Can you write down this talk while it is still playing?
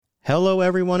Hello,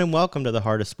 everyone, and welcome to the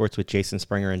Heart of Sports with Jason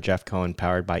Springer and Jeff Cohen,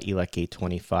 powered by ELEC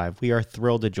 825. We are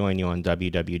thrilled to join you on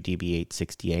WWDB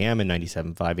 860 AM and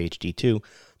 97.5 HD2,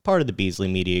 part of the Beasley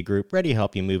Media Group, ready to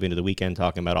help you move into the weekend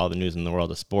talking about all the news in the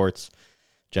world of sports.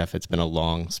 Jeff, it's been a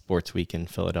long sports week in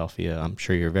Philadelphia. I'm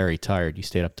sure you're very tired. You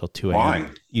stayed up till 2 a.m. Why?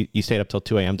 You stayed up till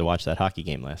 2 a.m. to watch that hockey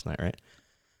game last night, right?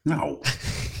 No.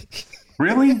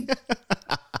 Really?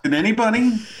 Did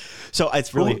anybody? So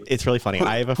it's really funny.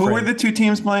 I have a Who friend, were the two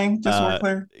teams playing? Just so we're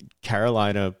clear.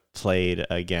 Carolina played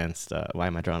against why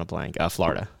am I drawing a blank?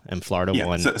 Florida, and Florida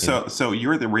won. So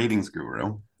you're the ratings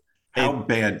guru. How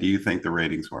bad do you think the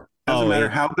ratings were? Doesn't matter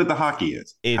how good the hockey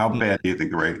is. How bad do you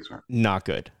think the ratings were? Not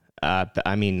good.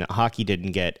 I mean, hockey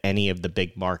didn't get any of the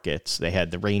big markets. They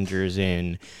had the Rangers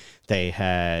in. They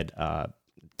had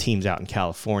teams out in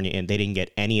California, and they didn't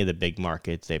get any of the big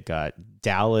markets. They've got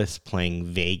Dallas playing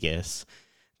Vegas.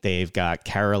 They've got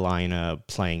Carolina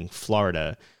playing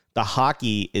Florida. The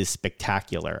hockey is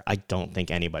spectacular. I don't think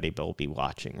anybody will be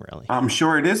watching, really. I'm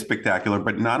sure it is spectacular,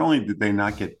 but not only did they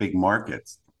not get big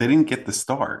markets, they didn't get the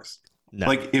stars. No.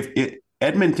 Like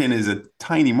Edmonton is a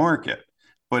tiny market,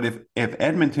 but if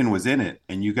Edmonton was in it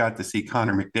and you got to see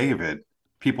Connor McDavid,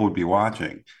 people would be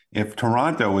watching. If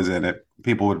Toronto was in it,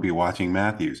 people would be watching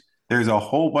Matthews. There's a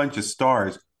whole bunch of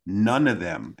stars. None of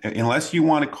them, unless you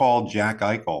want to call Jack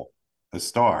Eichel a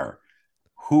star,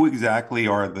 who exactly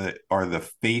are the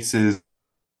faces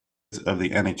of the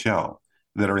NHL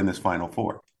that are in this Final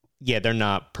Four? Yeah, they're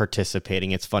not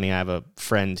participating. It's funny. I have a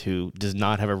friend who does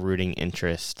not have a rooting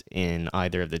interest in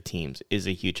either of the teams, is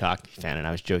a huge hockey fan. And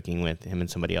I was joking with him and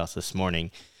somebody else this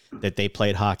morning that they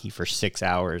played hockey for 6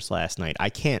 hours last night. I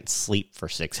can't sleep for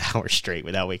 6 hours straight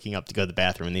without waking up to go to the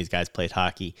bathroom, and these guys played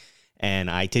hockey.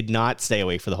 And I did not stay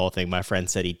awake for the whole thing. My friend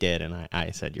said he did, and I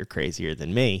said, you're crazier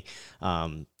than me,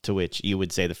 to which you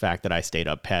would say the fact that I stayed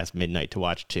up past midnight to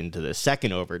watch into the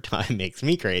second overtime makes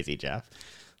me crazy, Jeff.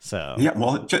 So yeah,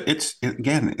 well,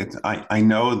 I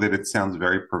know that it sounds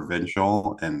very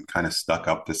provincial and kind of stuck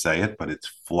up to say it, but it's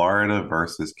Florida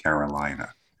versus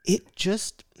Carolina.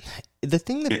 The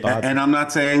thing that bothers and I'm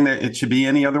not saying that it should be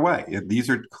any other way. These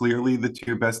are clearly the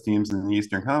two best teams in the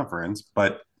Eastern Conference,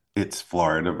 but it's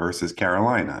Florida versus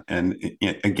Carolina. And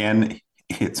again,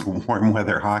 it's warm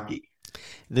weather hockey.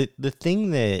 The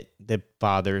thing that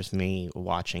bothers me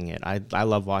watching it, I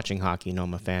love watching hockey, and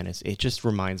I'm a fan, is it just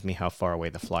reminds me how far away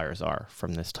the Flyers are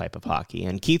from this type of hockey.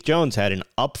 And Keith Jones had an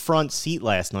upfront seat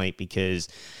last night because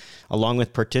along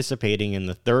with participating in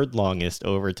the third longest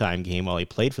overtime game while he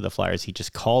played for the Flyers, he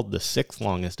just called the sixth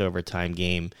longest overtime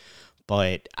game.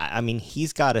 But, I mean,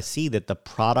 he's got to see that the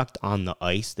product on the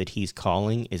ice that he's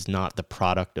calling is not the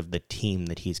product of the team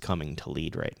that he's coming to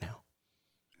lead right now.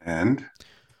 And?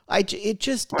 What?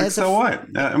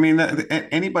 I mean,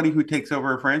 anybody who takes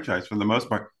over a franchise, for the most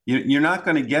part, you're not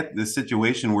going to get the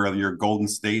situation where you're Golden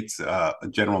State's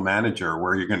general manager,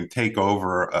 where you're going to take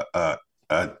over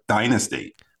a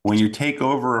dynasty. When you take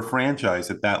over a franchise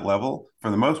at that level,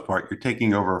 for the most part, you're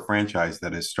taking over a franchise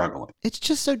that is struggling. It's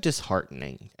just so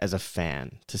disheartening as a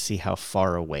fan to see how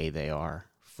far away they are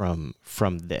from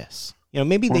this. You know,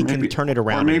 maybe they can turn it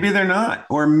around. Or maybe they're not.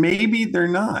 Or maybe they're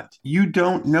not. You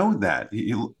don't know that.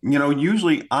 You know,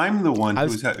 usually I'm the one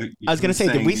who's... I was going to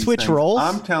say, did we switch roles?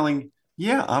 I'm telling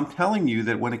you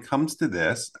that when it comes to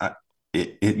this,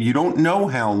 you don't know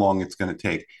how long it's going to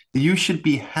take. You should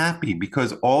be happy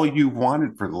because all you've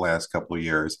wanted for the last couple of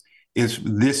years is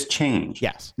this change.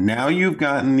 Yes. Now you've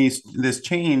gotten this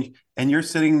change, and you're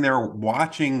sitting there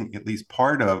watching at least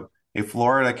part of a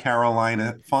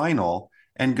Florida-Carolina final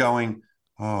and going,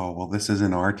 oh, well, this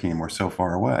isn't our team. We're so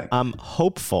far away. I'm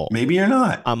hopeful. Maybe you're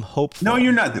not. I'm hopeful. No,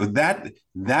 you're not.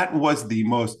 That was the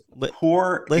most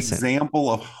poor example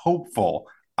of hopeful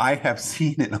I have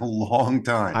seen in a long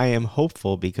time. I am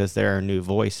hopeful because there are new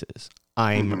voices.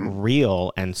 I'm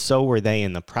real, and so were they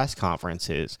in the press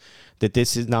conferences, that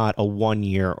this is not a 1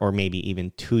 year or maybe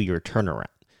even 2 year turnaround.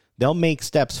 They'll make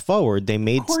steps forward. They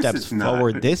made steps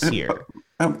forward this year.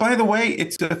 By the way,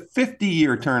 it's a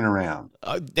 50-year turnaround.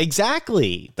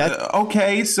 Exactly.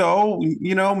 Okay, so,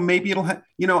 maybe it'll have,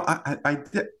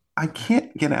 I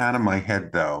can't get out of my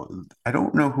head, though. I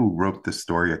don't know who wrote this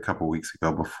story a couple weeks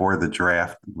ago before the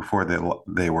draft, before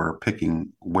they were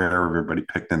picking where everybody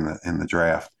picked in the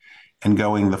draft, and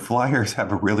going, the Flyers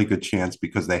have a really good chance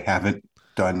because they haven't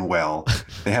done well.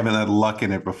 They haven't had luck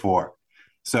in it before.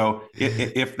 So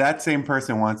if that same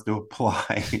person wants to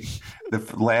apply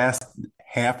the last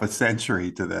half a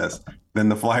century to this, then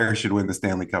the Flyers should win the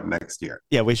Stanley Cup next year.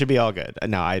 Yeah, we should be all good.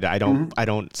 No, I don't. I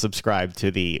don't subscribe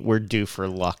to the we're due for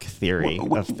luck theory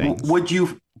of things.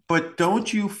 But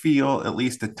don't you feel at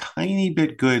least a tiny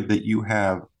bit good that you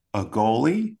have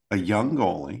a young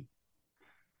goalie,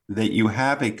 that you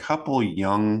have a couple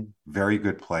young, very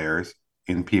good players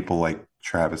in people like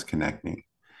Travis Konechny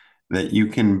that you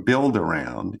can build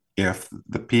around if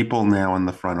the people now in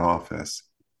the front office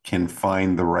can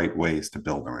find the right ways to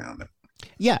build around it.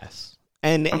 Yes.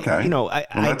 And, Okay. Well,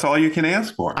 that's all you can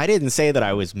ask for. I didn't say that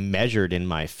I was measured in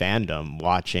my fandom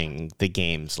watching the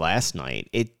games last night.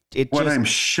 What I'm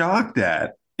shocked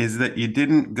at is that you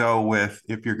didn't go with,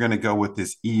 if you're going to go with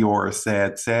this Eeyore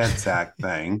sad sack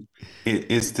thing,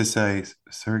 it is to say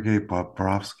Sergei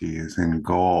Bobrovsky is in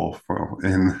goal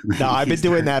in No, I've been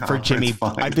doing that for Jimmy.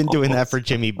 Finals. I've been doing that for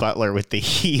Jimmy Butler with the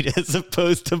Heat, as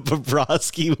opposed to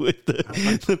Bobrovsky with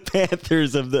the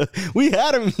Panthers of the "we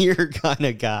had him here" kind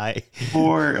of guy.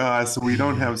 Or so we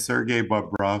don't have Sergei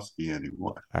Bobrovsky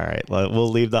anymore. All right,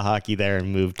 we'll leave the hockey there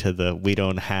and move to the we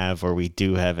don't have or we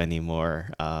do have anymore.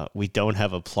 We don't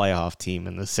have a playoff team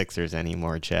in the Sixers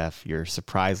anymore, Jeff. Your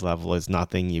surprise level is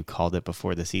nothing. You called it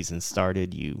before the season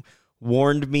started. You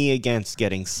warned me against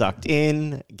getting sucked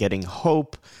in, getting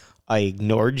hope. I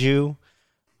ignored you.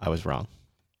 I was wrong.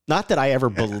 Not that I ever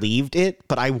believed it,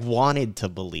 but I wanted to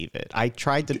believe it. I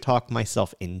tried to talk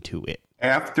myself into it.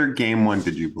 After game 1,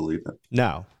 did you believe it?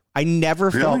 No, I never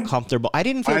felt comfortable. I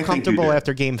didn't feel comfortable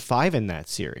after game 5 in that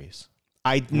series.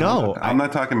 I'm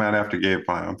not talking about after game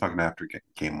 5. I'm talking after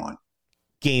game 1.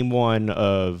 Game 1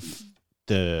 of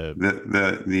the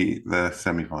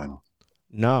semifinal.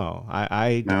 No,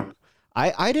 No.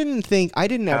 I didn't think I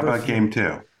didn't ever. How about game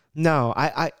 2? No,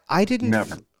 I didn't.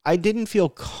 Never. I didn't feel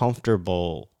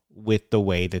comfortable with the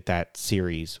way that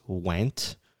series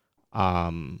went.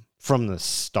 From the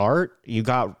start, you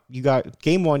got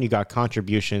game 1. You got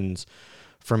contributions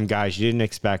from guys you didn't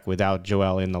expect without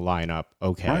Joel in the lineup.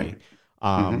 Okay.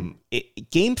 Right.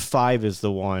 Game 5 is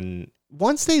the one.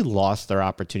 Once they lost their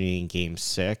opportunity in game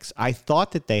 6, I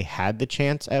thought that they had the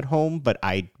chance at home, but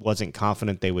I wasn't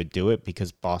confident they would do it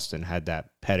because Boston had that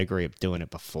pedigree of doing it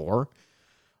before.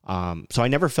 So I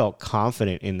never felt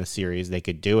confident in the series they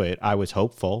could do it. I was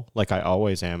hopeful, like I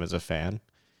always am as a fan.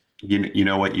 You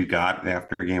know what you got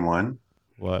after game 1?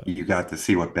 What? You got to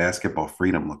see what basketball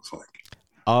freedom looks like.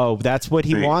 Oh, that's what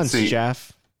he wants,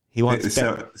 Jeff. He wants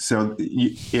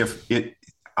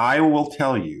I will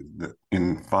tell you that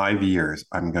in 5 years,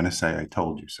 I'm going to say I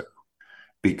told you so.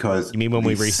 Because you mean when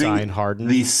we re-sign Harden?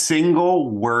 The single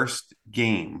worst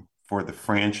game for the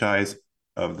franchise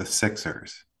of the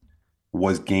Sixers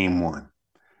was game 1.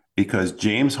 Because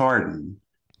James Harden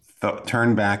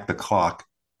turned back the clock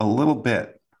a little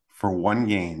bit for one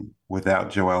game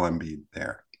without Joel Embiid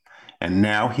there. And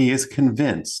now he is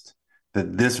convinced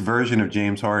that this version of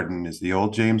James Harden is the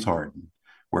old James Harden,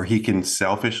 where he can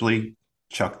selfishly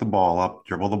chuck the ball up,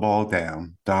 dribble the ball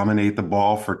down, dominate the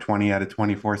ball for 20 out of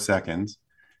 24 seconds,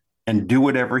 and do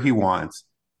whatever he wants,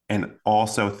 and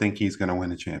also think he's going to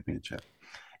win a championship.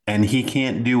 And he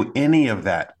can't do any of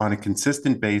that on a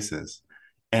consistent basis.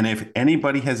 And if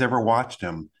anybody has ever watched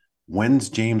him, when's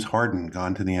James Harden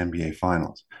gone to the NBA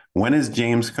Finals? When has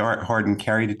James Harden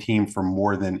carried a team for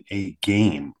more than a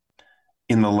game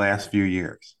in the last few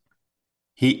years?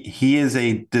 He is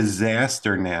a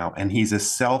disaster now, and he's a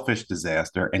selfish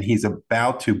disaster, and he's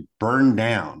about to burn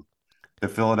down the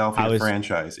Philadelphia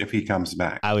franchise if he comes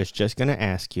back. I was just going to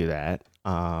ask you that.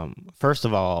 First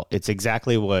of all, it's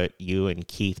exactly what you and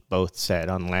Keith both said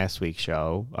on last week's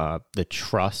show, the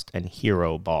trust and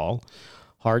hero ball.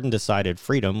 Harden decided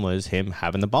freedom was him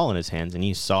having the ball in his hands, and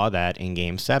you saw that in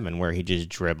Game 7 where he just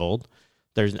dribbled.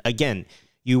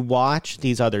 You watch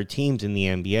these other teams in the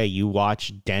NBA. You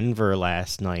watch Denver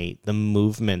last night, the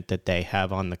movement that they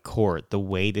have on the court, the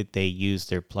way that they use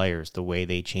their players, the way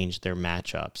they change their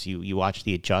matchups. You watch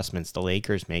the adjustments the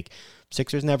Lakers make.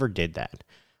 Sixers never did that.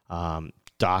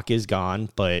 Doc is gone,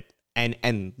 but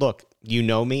and look, you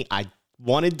know me, I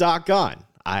wanted Doc gone.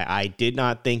 I did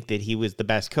not think that he was the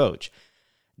best coach.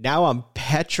 Now I'm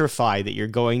petrified that you're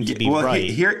going to be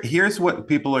right. Here's what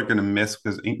people are going to miss,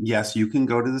 because yes, you can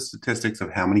go to the statistics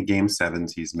of how many game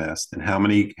 7s he's missed and how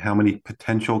many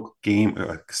potential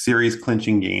series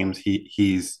clinching games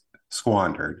he's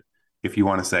squandered, if you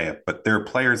want to say it. But there are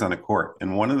players on a court,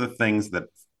 and one of the things that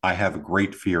I have a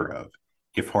great fear of,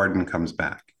 if Harden comes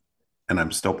back, and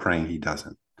I'm still praying he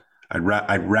doesn't,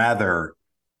 I'd rather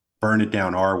burn it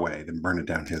down our way than burn it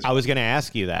down his way. I was going to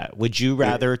ask you that. Would you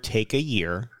rather take a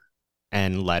year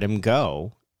and let him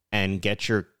go and get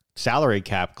your salary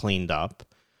cap cleaned up,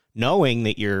 knowing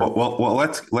that you're well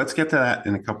let's get to that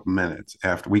in a couple of minutes.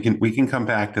 After we can come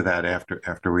back to that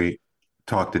after we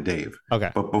talk to Dave.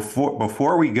 Okay. But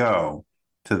before we go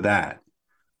to that,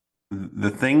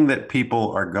 the thing that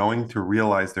people are going to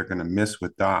realize they're going to miss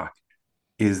with Doc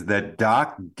is that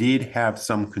Doc did have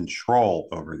some control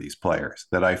over these players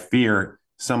that I fear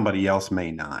somebody else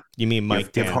may not. You mean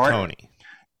Mike If D'Antoni?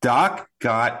 Doc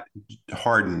got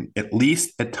Harden, at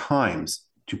least at times,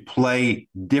 to play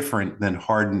different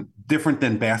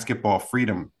than basketball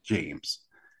freedom, James.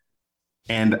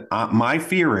 And my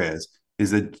fear is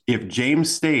that if James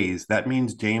stays, that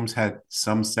means James had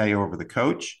some say over the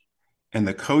coach, and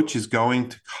the coach is going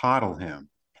to coddle him,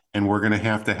 and we're going to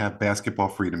have basketball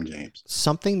freedom, James.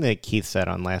 Something that Keith said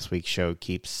on last week's show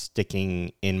keeps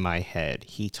sticking in my head.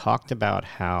 He talked about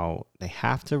how they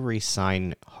have to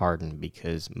re-sign Harden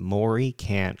because Morey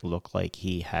can't look like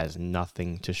he has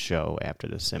nothing to show after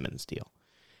the Simmons deal.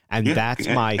 And that's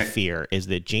my fear, is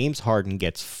that James Harden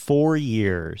gets 4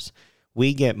 years.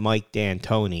 We get Mike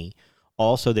D'Antoni,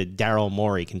 also that Daryl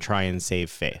Morey can try and save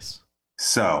face.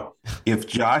 So if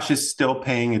Josh is still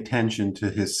paying attention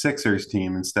to his Sixers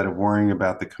team instead of worrying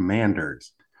about the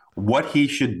Commanders, what he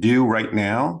should do right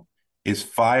now is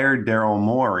fire Daryl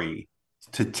Morey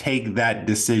to take that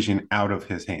decision out of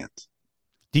his hands.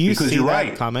 Do you see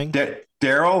that coming?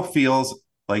 Daryl feels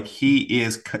like he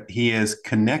is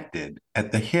connected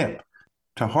at the hip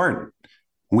to Harden.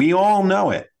 We all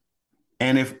know it.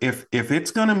 And if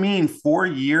it's going to mean 4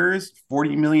 years,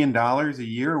 $40 million a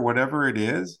year, whatever it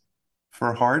is,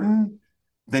 for Harden,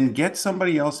 then get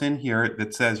somebody else in here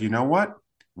that says, you know what?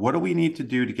 What do we need to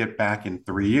do to get back in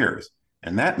 3 years?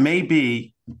 And that may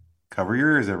be, cover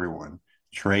your ears, everyone,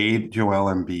 trade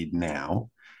Joel Embiid now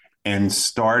and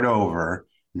start over,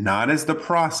 not as the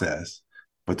process,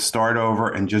 but start over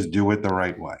and just do it the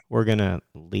right way. We're going to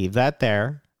leave that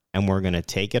there, and we're going to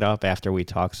take it up after we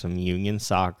talk some Union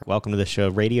soccer. Welcome to the show,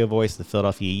 Radio Voice, the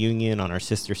Philadelphia Union, on our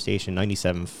sister station,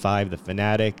 97.5, The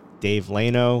Fanatic, Dave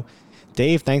Leno.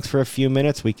 Dave, thanks for a few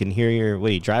minutes. We can hear are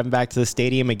you driving back to the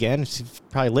stadium again? You're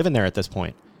probably living there at this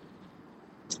point.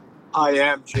 I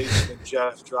am, Jason and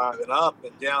Jeff, driving up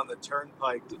and down the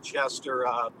turnpike to Chester,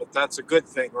 but that's a good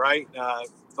thing, right?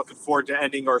 Looking forward to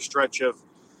ending our stretch of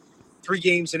 3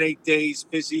 games in 8 days,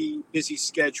 busy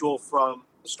schedule from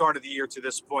the start of the year to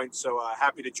this point, so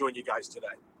happy to join you guys today.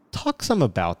 Talk some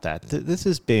about that. This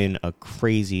has been a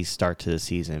crazy start to the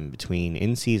season between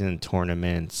in-season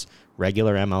tournaments,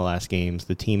 regular MLS games.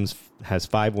 The team has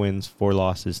 5 wins, 4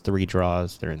 losses, 3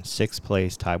 draws. They're in 6th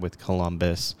place, tied with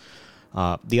Columbus.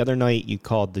 The other night, you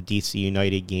called the DC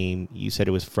United game. You said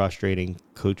it was frustrating.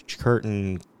 Coach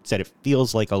Curtin said it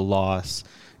feels like a loss.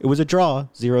 It was a draw,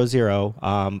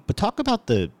 0-0. But talk about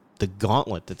the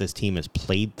gauntlet that this team has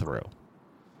played through.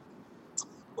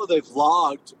 Well, they've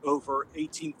logged over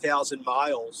 18,000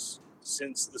 miles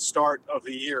since the start of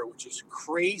the year, which is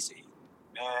crazy.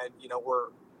 And,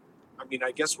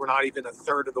 I guess we're not even a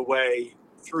third of the way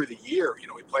through the year.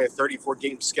 We play a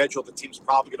 34-game schedule. The team's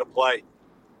probably going to play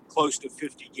close to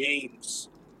 50 games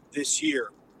this year.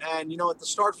 And, at the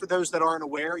start, for those that aren't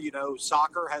aware,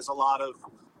 soccer has a lot of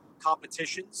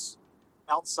competitions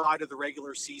outside of the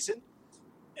regular season.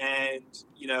 And,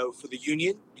 for the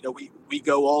Union, we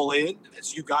go all in,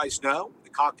 as you guys know, the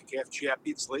CONCACAF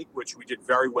Champions League, which we did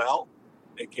very well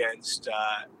against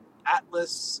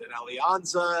Atlas and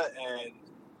Alianza. And,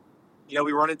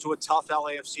 we run into a tough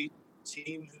LAFC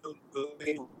team who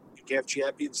made the CONCACAF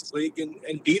Champions League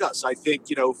and beat us. I think,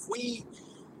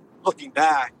 looking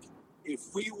back, if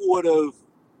we would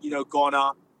have, gone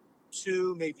up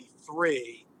 2, maybe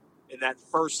 3 in that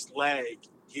first leg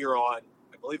here on,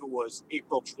 I believe it was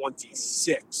April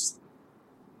 26th,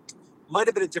 might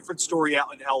have been a different story out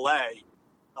in LA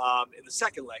in the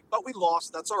second leg. But we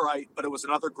lost. That's all right. But it was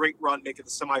another great run, making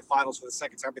the semifinals for the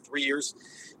second time in 3 years.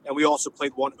 And we also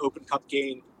played one Open Cup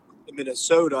game in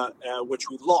Minnesota, which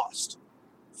we lost.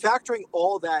 Factoring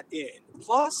all that in,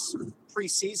 plus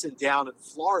preseason down in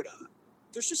Florida,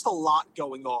 there's just a lot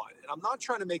going on. And I'm not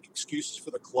trying to make excuses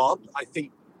for the club. I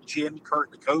think Jim,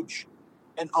 Kurt, the coach,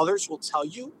 and others will tell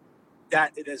you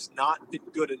that it has not been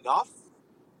good enough.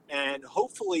 And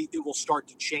hopefully it will start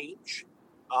to change.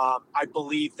 I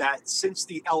believe that since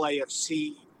the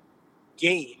LAFC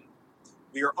game,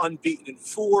 we are unbeaten in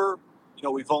 4.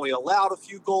 We've only allowed a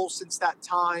few goals since that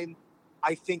time.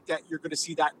 I think that you're going to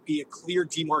see that be a clear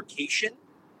demarcation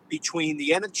between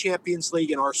the end of Champions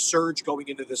League and our surge going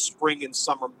into the spring and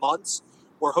summer months,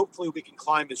 where hopefully we can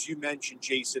climb, as you mentioned,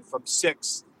 Jason, from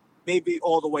 6, maybe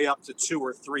all the way up to 2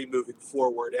 or 3 moving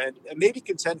forward, and maybe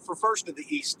contend for first in the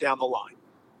East down the line.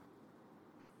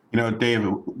 Dave,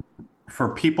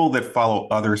 for people that follow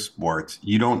other sports,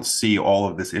 you don't see all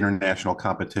of this international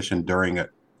competition during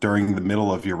the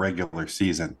middle of your regular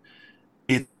season.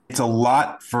 It's a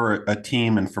lot for a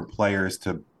team and for players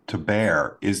to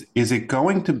bear. Is it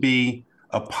going to be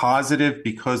a positive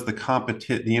because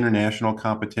the international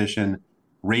competition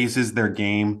raises their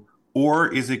game,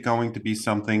 or is it going to be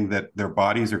something that their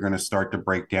bodies are going to start to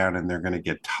break down and they're going to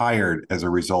get tired as a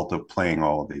result of playing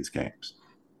all of these games?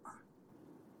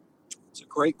 It's a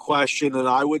great question, and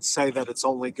I would say that it's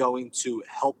only going to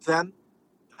help them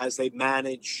as they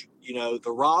manage,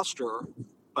 the roster.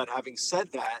 But having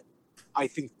said that, I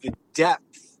think the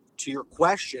depth to your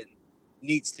question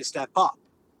needs to step up.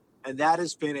 And that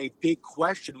has been a big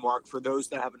question mark for those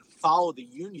that haven't followed the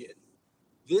union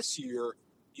this year.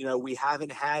 We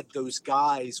haven't had those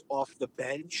guys off the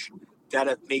bench that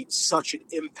have made such an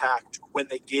impact when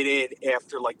they get in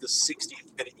after like the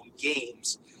 60th minute in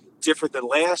games, different than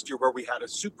last year where we had a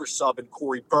super sub in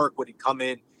Corey Burke when he come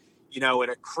in, in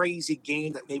a crazy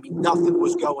game that maybe nothing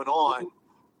was going on.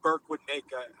 Burke would make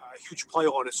a huge play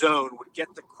on his own, would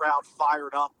get the crowd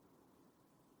fired up,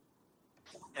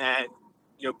 and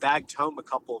bagged home a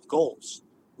couple of goals.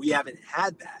 We haven't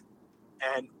had that.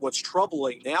 And what's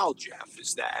troubling now, Jeff,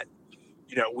 is that,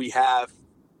 we have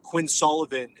Quinn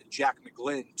Sullivan and Jack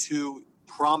McGlynn, two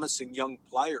promising young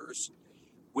players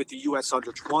with the U.S.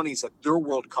 under-20s at their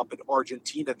World Cup in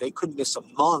Argentina. They could miss a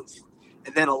month.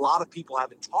 And then a lot of people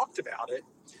haven't talked about it,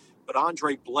 but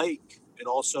Andre Blake and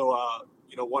also,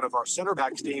 one of our center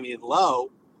backs, Damian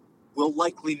Lowe, will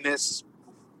likely miss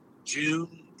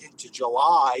June into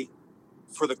July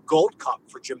for the Gold Cup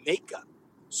for Jamaica.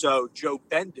 So Joe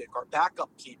Bendick, our backup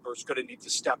keeper, is going to need to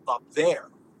step up there.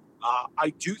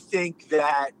 I do think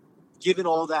that given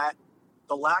all that,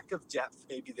 the lack of depth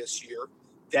maybe this year,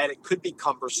 that it could be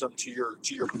cumbersome to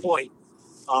your point,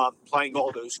 playing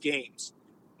all those games.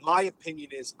 My opinion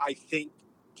is I think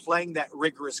playing that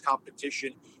rigorous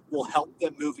competition will help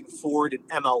them moving forward in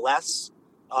MLS.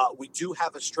 We do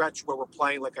have a stretch where we're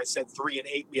playing, like I said, 3 and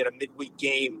 8. We had a midweek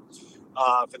game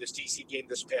for this DC game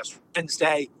this past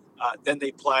Wednesday. Then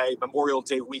they play Memorial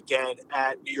Day weekend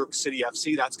at New York City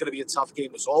FC. That's going to be a tough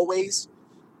game as always.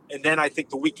 And then I think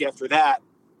the week after that,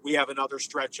 we have another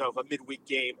stretch of a midweek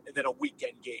game and then a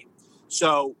weekend game.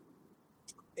 So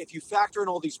if you factor in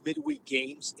all these midweek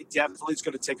games, it definitely is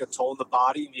going to take a toll on the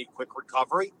body and need quick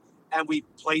recovery. And we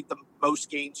played the most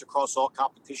games across all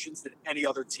competitions than any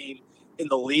other team in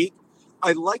the league.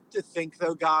 I like to think,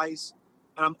 though, guys,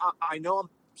 I know I'm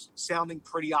sounding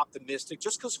pretty optimistic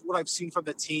just because what I've seen from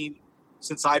the team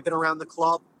since I've been around the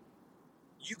club.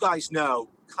 You guys know,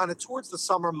 kind of towards the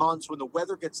summer months when the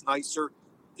weather gets nicer,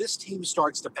 this team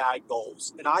starts to bag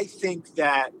goals. And I think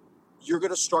that you're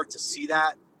going to start to see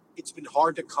that. It's been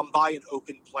hard to come by an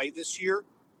open play this year.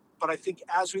 But I think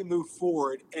as we move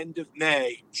forward, end of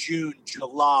May, June,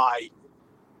 July,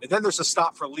 and then there's a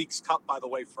stop for Leagues Cup, by the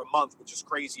way, for a month, which is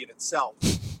crazy in itself,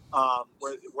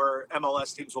 where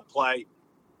MLS teams will play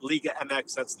Liga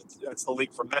MX, that's the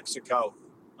league from Mexico.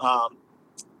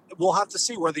 We'll have to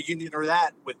see where the Union are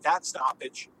at with that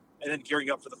stoppage and then gearing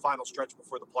up for the final stretch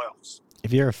before the playoffs.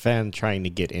 If you're a fan trying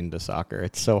to get into soccer,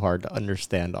 it's so hard to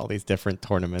understand all these different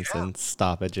tournaments and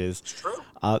stoppages. It's true.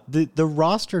 The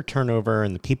roster turnover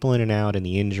and the people in and out and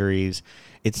the injuries,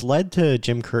 it's led to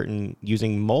Jim Curtin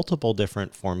using multiple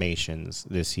different formations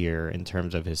this year in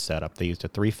terms of his setup. They used a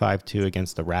 3-5-2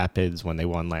 against the Rapids when they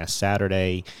won last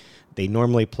Saturday. They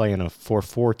normally play in a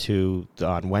 4-4-2.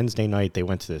 On Wednesday night, they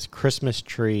went to this Christmas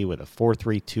tree with a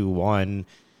 4-3-2-1.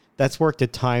 That's worked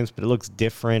at times, but it looks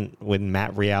different when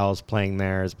Matt Real's playing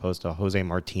there as opposed to Jose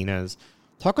Martinez.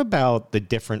 Talk about the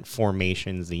different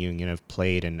formations the Union have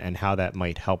played and how that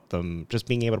might help them just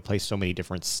being able to play so many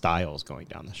different styles going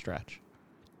down the stretch.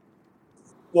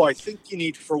 Well, I think you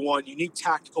need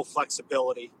tactical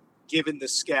flexibility given the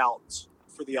scouts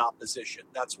for the opposition.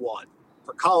 That's one.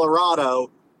 For Colorado,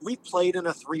 we played in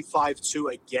a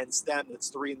 3-5-2 against them. It's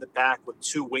 3 in the back with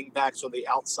 2 wing backs on the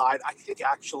outside. I think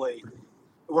actually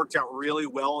it worked out really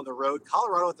well on the road.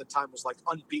 Colorado at the time was like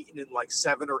unbeaten in like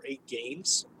 7 or 8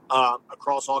 games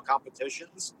across all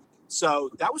competitions.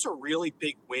 So that was a really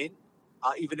big win,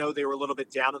 even though they were a little bit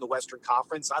down in the Western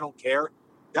Conference. I don't care.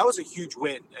 That was a huge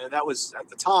win. And that was, at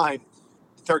the time,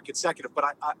 the 3rd consecutive.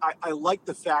 But I like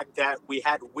the fact that we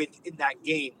had win in that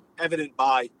game, evident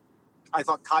by, I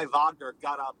thought Kai Wagner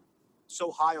got up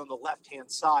so high on the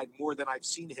left-hand side more than I've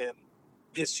seen him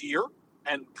this year.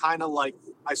 And kind of like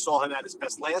I saw him at his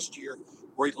best last year,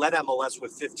 where he led MLS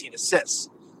with 15 assists.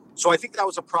 So I think that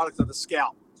was a product of the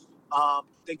scout.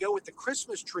 They go with the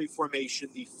Christmas tree formation,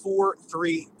 the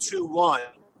 4-3-2-1,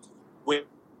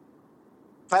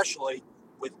 especially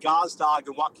with Gazdag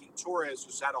and Joaquin Torres,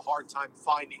 who's had a hard time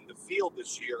finding the field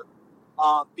this year,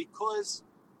 because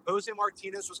Jose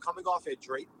Martinez was coming off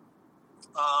injury.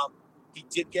 He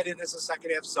did get in as a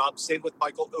second-half sub. Same with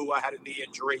Michael Uwa, had a knee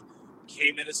injury.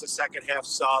 came in as a second half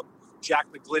sub. Jack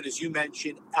McGlynn, as you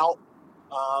mentioned, out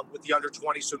with the under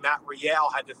 20. So Matt Rial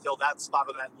had to fill that spot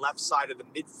on that left side of the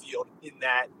midfield in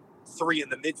that 3 in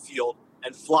the midfield.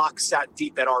 And Flock sat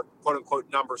deep at our quote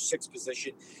unquote number 6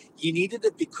 position. You needed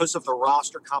it because of the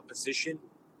roster composition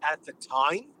at the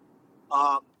time.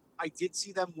 I did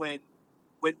see them when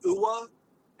Ua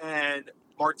and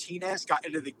Martinez got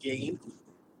into the game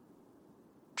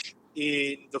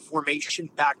in the formation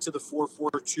back to the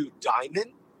 4-4-2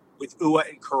 diamond with Ua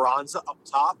and Carranza up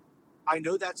top. I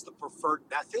know that's the preferred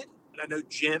method, and I know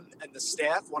Jim and the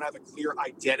staff want to have a clear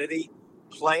identity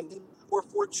playing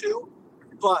 4-4-2,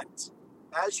 but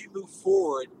as you move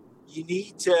forward, you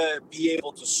need to be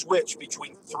able to switch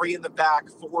between 3 in the back,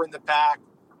 4 in the back,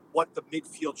 what the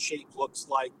midfield shape looks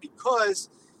like, because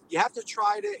you have to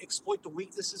try to exploit the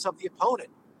weaknesses of the opponent.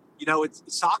 You know,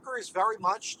 soccer is very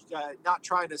much not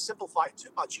trying to simplify it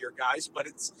too much here, guys, but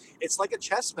it's like a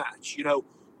chess match. You know,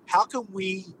 how can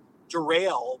we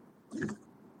derail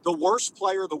the worst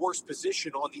player, the worst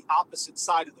position on the opposite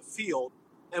side of the field,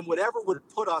 and whatever would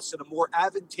put us in a more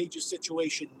advantageous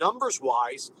situation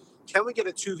numbers-wise, can we get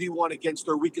a 2v1 against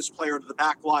their weakest player in the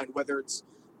back line, whether it's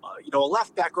a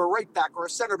left back or a right back or a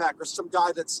center back or some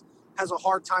guy has a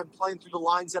hard time playing through the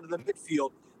lines out of the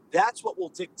midfield. That's what will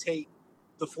dictate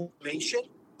the formation,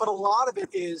 but a lot of it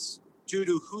is due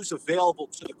to who's available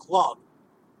to the club.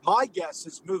 My guess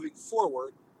is moving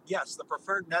forward, yes, the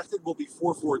preferred method will be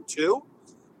 4-4-2,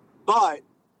 but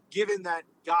given that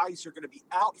guys are going to be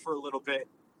out for a little bit,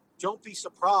 don't be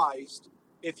surprised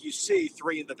if you see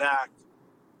 3 in the back.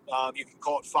 You can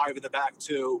call it 5 in the back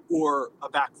too, or a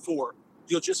back 4.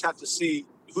 You'll just have to see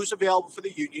who's available for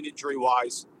the Union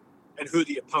injury-wise and who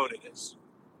the opponent is.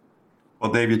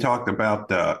 Well, Dave, you talked about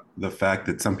the fact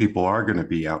that some people are going to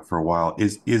be out for a while.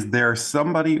 Is there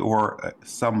somebody or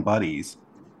somebodies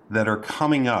that are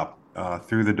coming up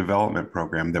through the development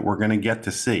program that we're going to get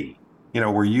to see? You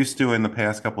know, we're used to in the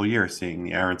past couple of years seeing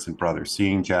the Aronson brothers,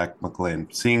 seeing Jack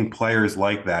McGlynn, seeing players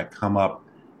like that come up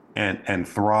and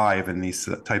thrive in these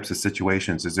types of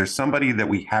situations. Is there somebody that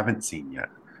we haven't seen yet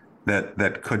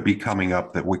that could be coming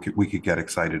up that we could get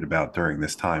excited about during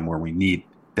this time where we need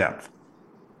depth?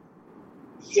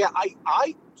 Yeah,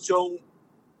 I don't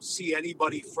see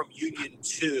anybody from Union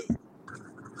 2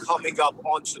 coming up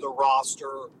onto the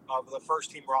roster of the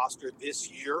first team roster this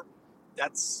year.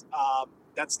 That's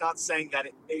not saying that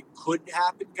it couldn't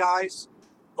happen, guys,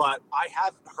 but I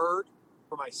haven't heard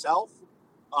for myself.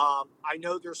 I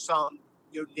know there's some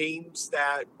names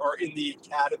that are in the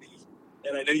academy,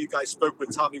 and I know you guys spoke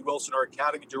with Tommy Wilson, our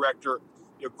academy director.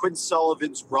 Quinn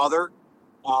Sullivan's brother,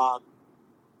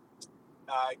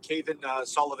 Kevin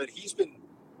Sullivan. He's been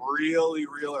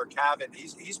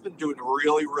he's been doing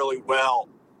really, really well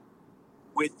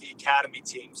with the academy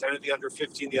teams. I know the under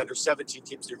 15, the under 17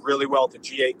 teams did really well at the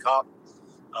GA Cup.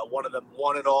 One of them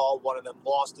won it all. One of them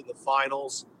lost in the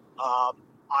finals.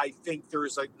 I think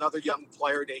there's another young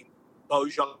player named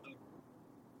Bojang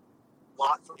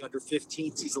Lot from the under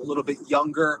 15s. He's a little bit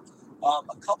younger.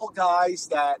 A couple guys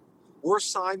that were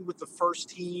signed with the first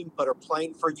team but are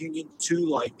playing for Union 2,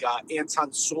 like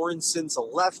Anton Sorensen's a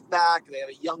left back. They have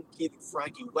a young kid,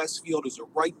 Frankie Westfield, who's a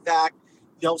right back.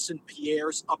 Nelson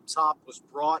Pierre's up top was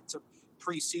brought to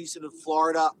preseason in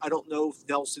Florida. I don't know if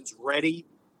Nelson's ready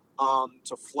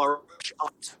to flourish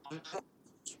up top.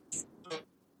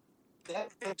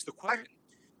 That begs the question,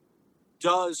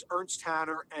 does Ernst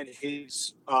Tanner and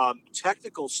his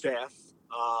technical staff,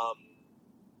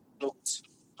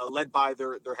 led by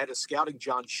their head of scouting,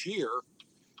 John Shear,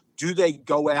 do they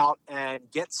go out and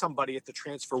get somebody at the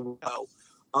transfer window?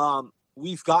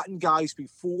 We've gotten guys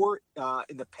before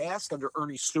in the past under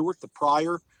Ernie Stewart, the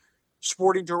prior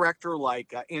sporting director,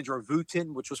 like Andrew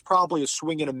Vutin, which was probably a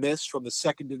swing and a miss from the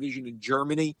second division in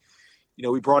Germany.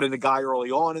 We brought in a guy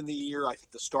early on in the year. I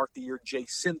think to start the year, Jay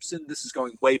Simpson. This is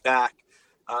going way back.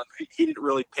 He didn't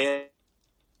really pay.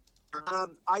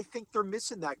 I think they're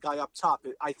missing that guy up top.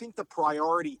 I think the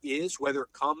priority is, whether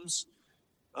it comes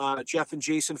Jeff and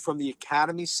Jason from the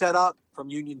academy setup, from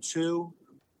Union 2,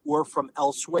 or from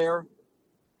elsewhere,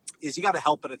 is you got to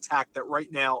help an attack that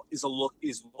right now is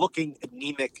looking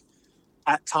anemic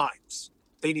at times.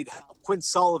 They need help. Quinn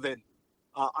Sullivan,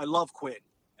 I love Quinn,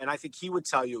 and I think he would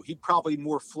tell you he'd probably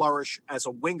more flourish as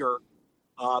a winger,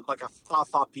 like a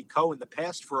Fafa Pico in the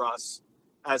past for us,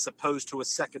 as opposed to a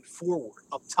second forward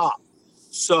up top.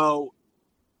 So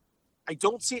I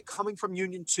don't see it coming from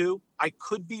Union 2. I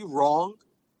could be wrong.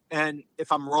 And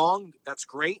if I'm wrong, that's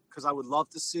great, because I would love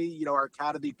to see, our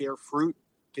academy bear fruit,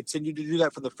 continue to do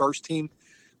that for the first team.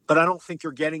 But I don't think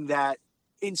you're getting that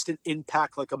instant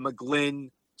impact like a McGlynn,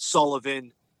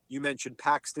 Sullivan, You mentioned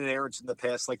Paxton Aarons in the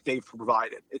past, like they've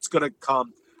provided. It's going to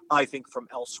come, I think, from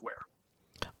elsewhere.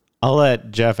 I'll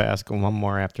let Jeff ask one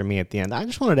more after me at the end. I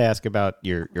just wanted to ask about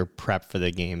your prep for the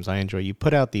games. I enjoy you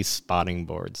put out these spotting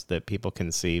boards that people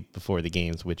can see before the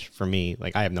games, which for me,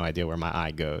 like, I have no idea where my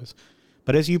eye goes.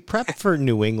 But as you prep for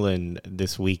New England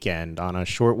this weekend on a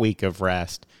short week of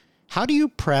rest, how do you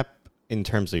prep in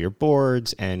terms of your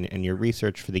boards and your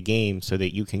research for the game so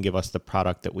that you can give us the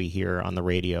product that we hear on the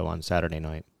radio on Saturday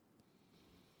night?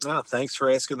 Oh, thanks for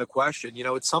asking the question. You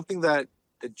know, it's something that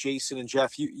Jason and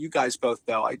Jeff, you guys both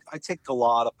know. I take a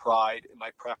lot of pride in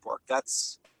my prep work.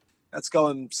 That's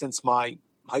going since my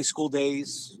high school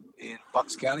days in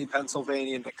Bucks County,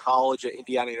 Pennsylvania, into college at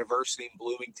Indiana University in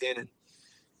Bloomington,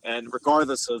 and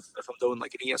regardless of if I'm doing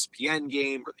like an ESPN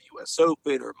game or the U.S.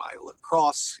 Open or my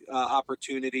lacrosse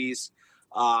opportunities,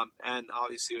 and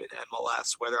obviously in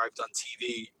MLS, whether I've done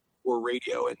TV or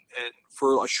radio, and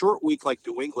for a short week like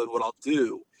New England, what I'll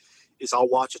do is I'll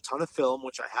watch a ton of film,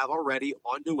 which I have already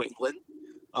on New England.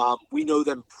 We know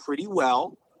them pretty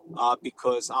well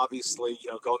because obviously, you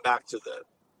know, going back to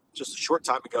just a short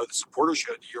time ago, the Supporters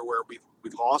Shield year where we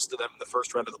lost to them in the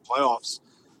first round of the playoffs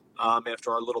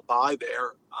after our little bye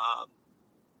there.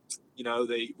 You know,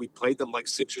 we played them like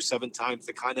 6 or 7 times.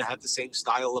 They kind of had the same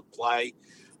style of play.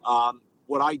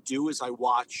 What I do is I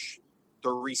watch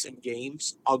the recent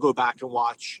games. I'll go back and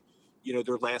watch, you know,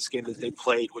 their last game that they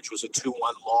played, which was a 2-1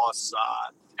 loss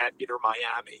at Inter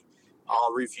Miami.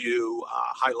 I'll review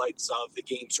highlights of the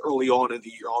games early on in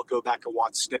the year. I'll go back and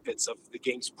watch snippets of the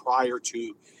games prior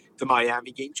to the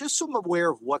Miami game, just so I'm aware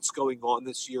of what's going on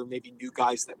this year, maybe new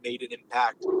guys that made an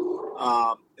impact.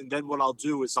 And then what I'll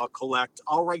do is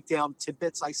I'll write down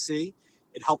tidbits I see.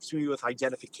 It helps me with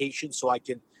identification so I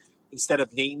can, instead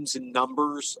of names and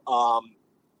numbers,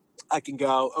 I can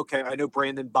go, okay, I know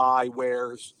Brandon Bye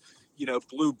wears, you know,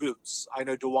 blue boots. I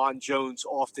know DeJuan Jones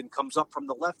often comes up from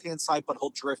the left-hand side, but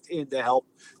he'll drift in to help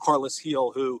Carlos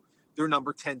Heel, who their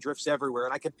number 10 drifts everywhere.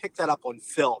 And I can pick that up on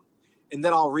film. And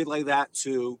then I'll relay that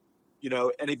to, you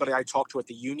know, anybody I talk to at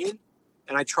the union.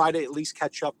 And I try to at least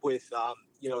catch up with,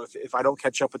 you know, if I don't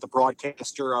catch up with the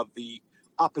broadcaster of the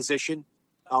opposition,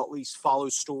 I'll at least follow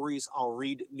stories. I'll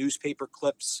read newspaper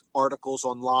clips, articles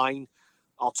online.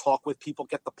 I'll talk with people,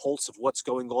 get the pulse of what's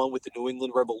going on with the New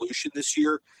England Revolution this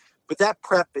year. But that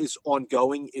prep is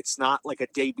ongoing. It's not like a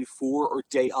day before or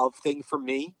day of thing for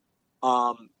me.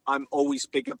 I'm always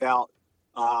big about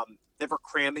never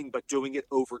cramming, but doing it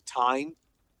over time.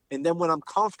 And then when I'm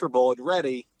comfortable and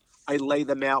ready, I lay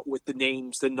them out with the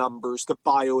names, the numbers, the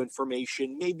bio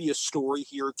information, maybe a story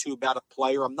here or two about a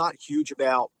player. I'm not huge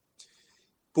about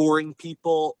boring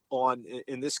people on,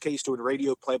 in this case, doing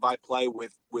radio play-by-play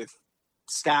with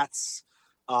stats.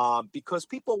 Because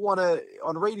people want to,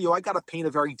 on radio, I got to paint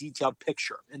a very detailed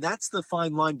picture. And that's the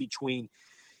fine line between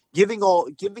giving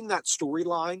that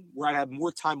storyline where I have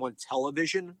more time on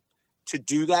television to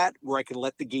do that, where I can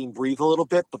let the game breathe a little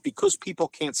bit. But because people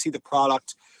can't see the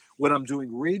product when I'm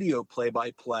doing radio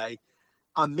play-by-play,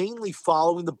 I'm mainly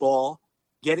following the ball,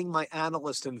 getting my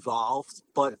analyst involved.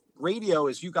 But radio,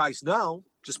 as you guys know,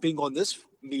 just being on this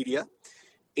media,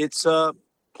 it's a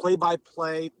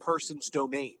play-by-play person's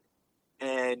domain.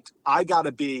 And I got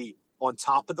to be on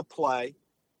top of the play,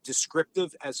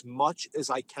 descriptive as much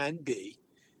as I can be.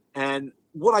 And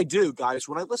what I do, guys,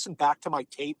 when I listen back to my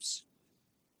tapes,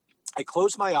 I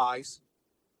close my eyes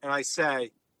and I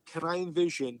say, can I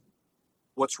envision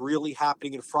what's really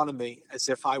happening in front of me as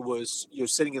if I was, you know,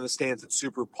 sitting in the stands at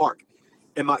Super Park?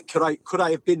 Could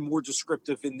I have been more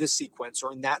descriptive in this sequence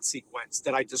or in that sequence?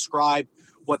 Did I describe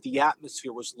what the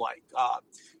atmosphere was like?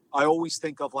 I always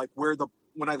think of like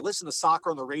when I listen to soccer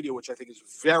on the radio, which I think is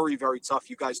very, very tough.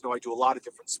 You guys know I do a lot of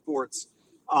different sports.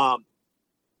 I'm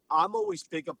always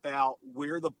big about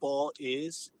where the ball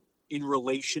is in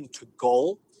relation to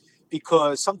goal,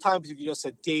 because sometimes if you just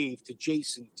said Dave to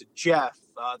Jason to Jeff,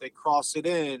 they cross it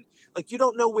in. Like, you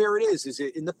don't know where it is. Is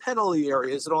it in the penalty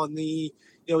area? Is it on the,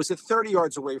 you know, is it 30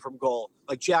 yards away from goal?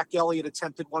 Like Jack Elliott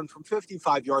attempted one from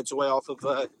 55 yards away off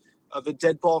of a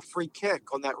dead ball free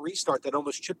kick on that restart that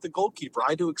almost chipped the goalkeeper.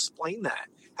 I had to explain that,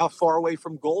 how far away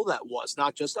from goal that was.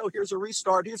 Not just, oh, here's a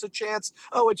restart, here's a chance,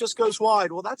 oh, it just goes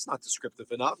wide. Well, that's not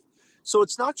descriptive enough. So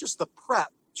it's not just the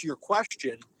prep to your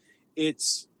question.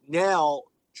 It's now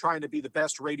trying to be the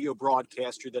best radio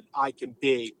broadcaster that I can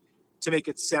be to make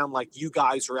it sound like you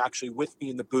guys are actually with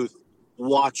me in the booth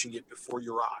watching it before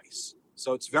your eyes.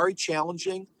 So it's very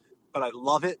challenging, but I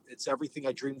love it. It's everything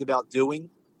I dreamed about doing.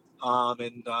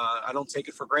 And I don't take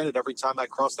it for granted every time I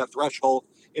cross that threshold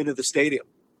into the stadium.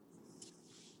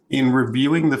 In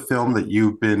reviewing the film that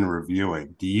you've been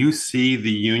reviewing, do you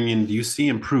see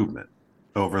improvement?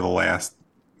 over the last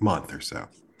month or so?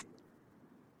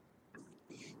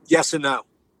 Yes and no.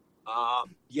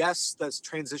 Yes, those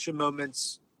transition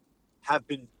moments have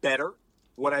been better.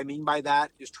 What I mean by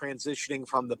that is transitioning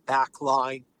from the back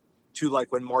line to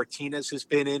like when Martinez has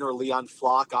been in or Leon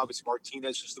Flock. Obviously,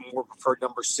 Martinez is the more preferred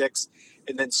number 6,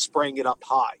 and then spraying it up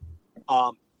high.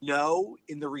 No,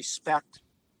 in the respect,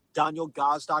 Daniel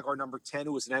Gazdag, our number 10,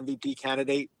 who was an MVP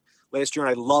candidate last year,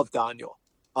 and I love Daniel.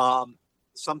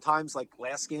 Sometimes, like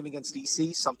last game against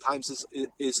DC, sometimes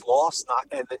is lost.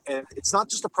 And it's not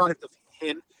just a product of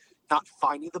him not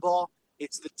finding the ball.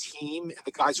 It's the team and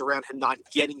the guys around him not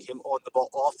getting him on the ball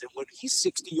often. When he's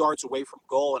 60 yards away from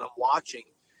goal and I'm watching,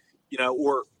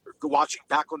 or watching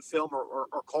back on film or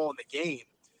calling the game,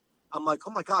 I'm like,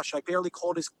 oh my gosh, I barely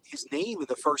called his name in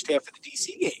the first half of the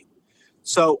DC game.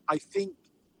 So I think,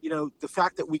 the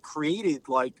fact that we created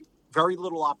like very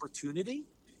little opportunity,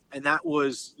 and that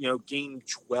was, game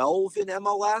 12 in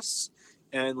MLS.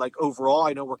 And like overall,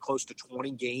 I know we're close to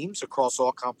 20 games across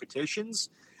all competitions.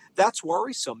 That's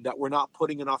worrisome that we're not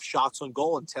putting enough shots on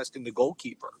goal and testing the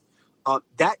goalkeeper.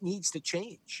 That needs to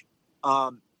change.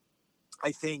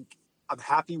 I think I'm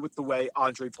happy with the way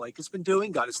Andre Blake has been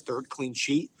doing, got his 3rd clean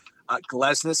sheet.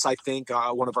 Glesnes, I think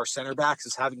one of our center backs,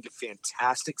 is having a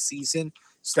fantastic season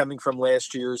stemming from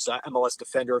last year's MLS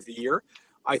Defender of the Year.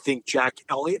 I think Jack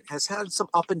Elliott has had some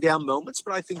up and down moments,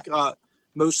 but I think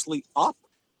mostly up.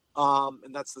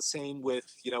 And that's the same with,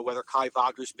 whether Kai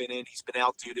Wagner's been in. He's been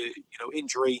out due to,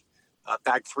 injury,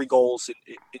 bagged 3 goals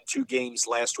in 2 games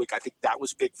last week. I think that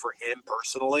was big for him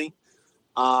personally.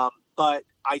 But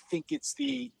I think it's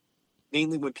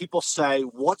mainly when people say,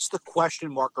 what's the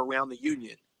question mark around the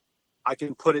Union? I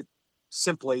can put it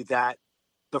simply that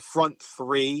the front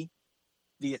 3,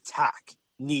 the attack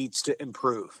needs to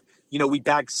improve. We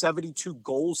bagged 72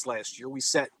 goals last year. We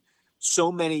set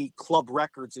so many club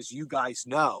records, as you guys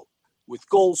know, with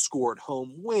goals scored,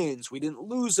 home wins. We didn't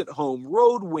lose at home,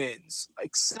 road wins,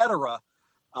 etc.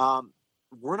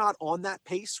 We're not on that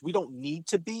pace. We don't need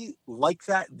to be like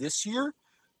that this year,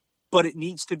 but it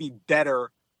needs to be better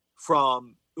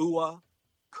from Ua,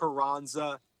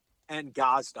 Carranza, and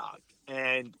Gazdag.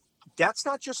 And that's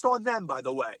not just on them, by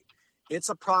the way. It's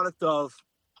a product of,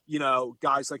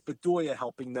 guys like Bedoya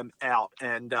helping them out.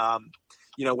 And,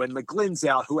 when McGlynn's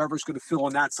out, whoever's going to fill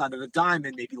on that side of the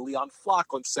diamond, maybe Leon Flock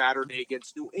on Saturday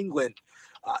against New England.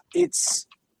 It's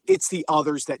the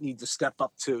others that need to step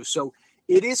up too. So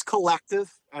it is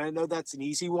collective. And I know that's an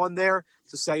easy one there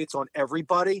to say it's on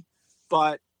everybody,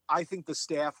 but I think the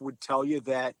staff would tell you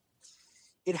that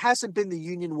it hasn't been the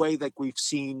Union way like we've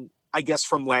seen, I guess,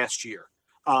 from last year.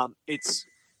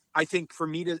 I think for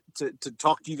me to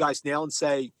talk to you guys now and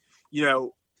say,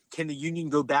 can the Union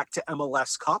go back to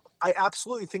MLS Cup? I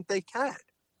absolutely think they can,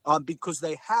 because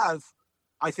they have,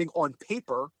 I think, on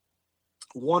paper,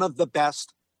 one of the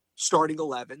best starting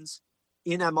 11s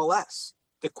in MLS.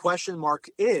 The question mark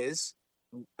is,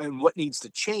 and what needs to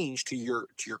change to your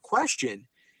question,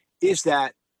 is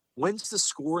that when's the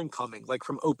scoring coming, like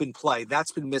from open play?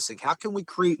 That's been missing. How can we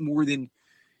create more than,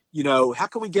 how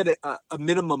can we get a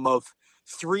minimum of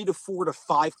 3 to 4 to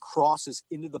 5 crosses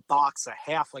into the box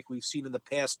a half like we've seen in the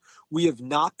past? We have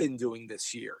not been doing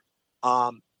this year.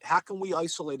 How can we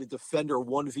isolate a defender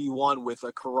 1v1 with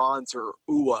a Carranza or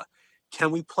Ua?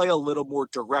 Can we play a little more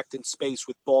direct in space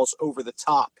with balls over the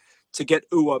top to get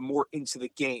Ua more into the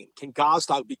game? Can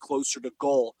Gazdag be closer to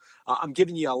goal? I'm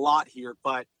giving you a lot here,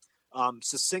 but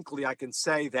succinctly, I can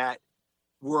say that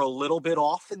we're a little bit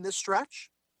off in this stretch.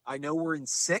 I know we're in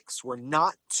 6. We're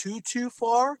not too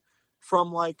far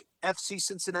from like FC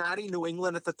Cincinnati, New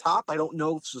England at the top. I don't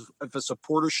know if a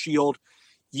Supporter Shield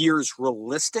year is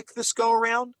realistic this go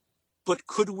around, but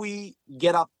could we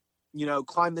get up,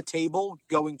 climb the table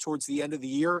going towards the end of the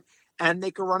year and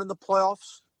make a run in the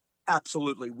playoffs?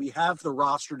 Absolutely. We have the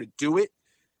roster to do it.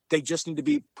 They just need to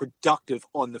be productive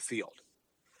on the field.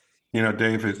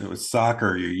 David, with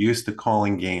soccer, you're used to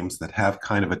calling games that have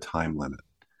kind of a time limit.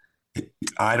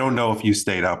 I don't know if you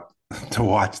stayed up to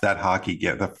watch that hockey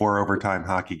game, the 4 overtime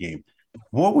hockey game.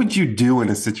 What would you do in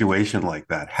a situation like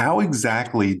that? How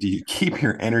exactly do you keep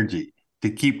your energy to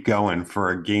keep going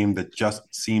for a game that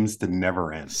just seems to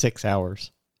never end? 6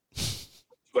 hours.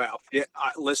 Well, yeah.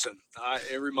 Listen,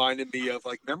 it reminded me of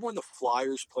remember when the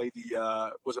Flyers played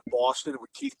was it Boston when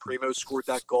Keith Primo scored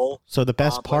that goal? So the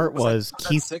best part was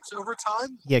Keith 6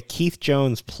 overtime. Yeah, Keith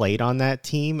Jones played on that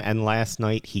team, and last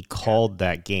night he called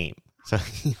that game, so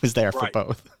he was there for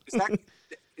both.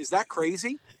 Is that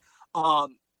crazy?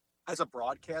 As a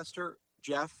broadcaster,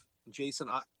 Jeff and Jason,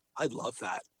 I I love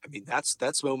that. I mean,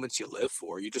 that's moments you live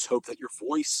for. You just hope that your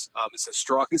voice is as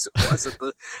strong as it was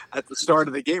at the start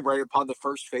of the game, right upon the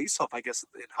first faceoff. I guess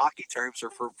in hockey terms,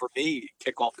 or for me,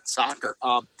 kickoff in soccer.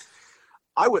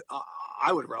 I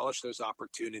would relish those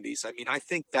opportunities. I mean, I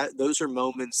think that those are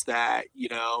moments that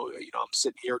I'm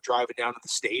sitting here driving down to the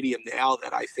stadium now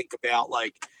that I think about,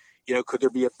 like, could there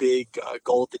be a big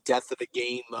goal at the death of the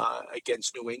game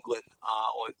against New England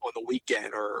on the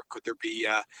weekend, or could there be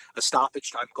a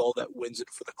stoppage time goal that wins it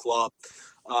for the club?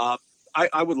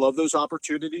 I would love those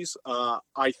opportunities.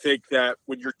 I think that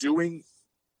when you're doing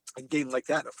a game like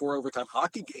that, a 4 overtime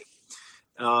hockey game,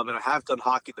 and I have done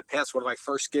hockey in the past. One of my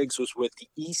first gigs was with the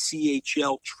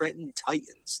ECHL Trenton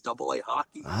Titans, AA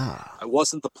hockey. I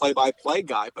wasn't the play-by-play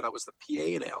guy, but I was the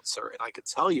PA announcer, and I could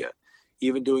tell you,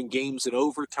 even doing games in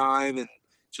overtime and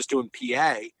just doing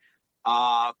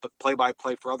PA, but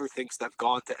play-by-play for other things that have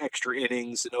gone to extra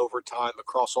innings and overtime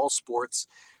across all sports,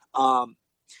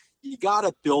 you got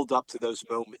to build up to those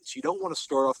moments. You don't want to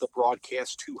start off the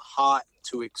broadcast too hot and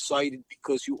too excited,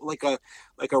 because you like a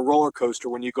roller coaster.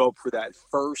 When you go up for that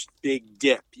first big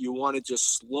dip, you want to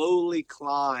just slowly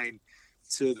climb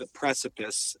to the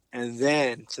precipice and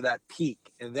then to that peak,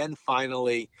 and then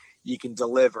finally you can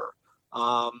deliver.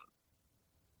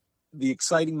 The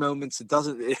exciting moments,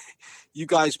 you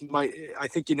guys might, I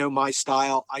think my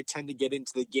style. I tend to get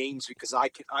into the games because I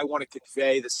want to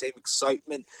convey the same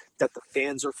excitement that the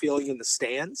fans are feeling in the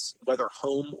stands, whether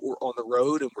home or on the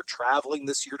road. And we're traveling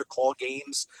this year to call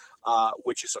games,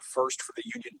 which is a first for the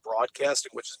Union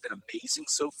Broadcasting, which has been amazing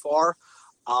so far.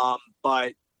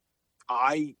 But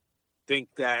I think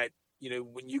that,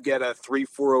 when you get a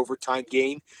 3-4 overtime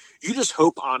game, you just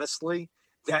hope, honestly,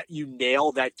 that you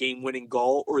nail that game-winning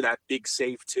goal or that big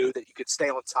save too, that you could stay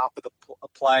on top of the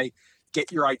play,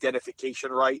 get your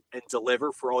identification right, and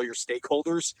deliver for all your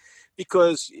stakeholders.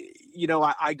 Because,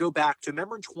 I go back to,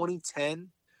 remember in 2010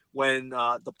 when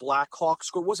the Blackhawks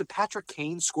scored, was it Patrick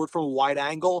Kane scored from a wide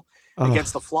angle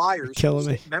against the Flyers? Killing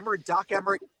me. Remember Doc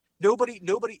Emmerich? Nobody,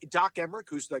 Doc Emmerich,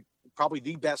 who's probably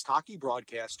the best hockey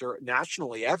broadcaster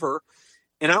nationally ever,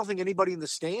 and I don't think anybody in the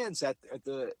stands at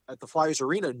the Flyers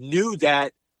Arena knew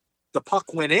that the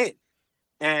puck went in,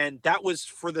 and that was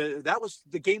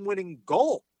the game-winning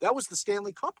goal. That was the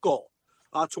Stanley Cup goal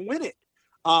to win it.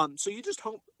 So you just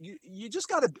hope you just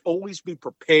got to always be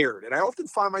prepared. And I often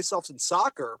find myself in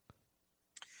soccer,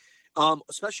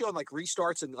 especially on like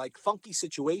restarts and like funky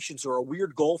situations or a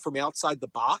weird goal from outside the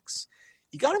box.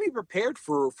 You got to be prepared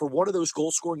for one of those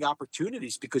goal-scoring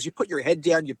opportunities, because you put your head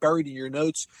down, you're buried in your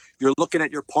notes, you're looking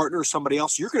at your partner or somebody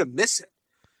else, you're going to miss it.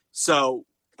 So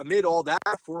amid all that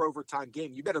 4 overtime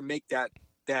game, you better make that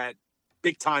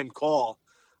big-time call.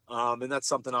 And that's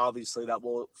something, obviously, that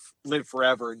will live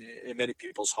forever in many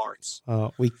people's hearts.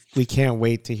 We can't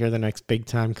wait to hear the next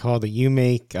big-time call that you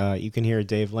make. You can hear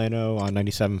Dave Leno on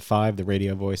 97.5, the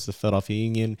radio voice of the Philadelphia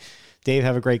Union. Dave,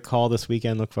 have a great call this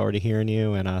weekend. Look forward to hearing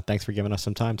you, and thanks for giving us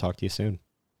some time. Talk to you soon.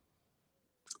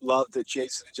 Loved it,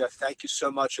 Jason and Jeff. Thank you so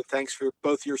much, and thanks for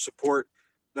both your support,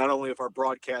 not only of our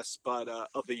broadcasts, but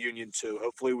of the Union, too.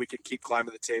 Hopefully we can keep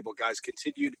climbing the table, guys.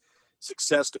 Continued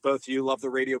success to both of you. Love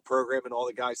the radio program and all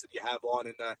the guys that you have on,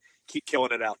 and keep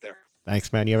killing it out there.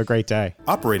 Thanks, man. You have a great day.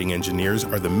 Operating engineers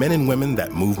are the men and women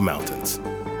that move mountains.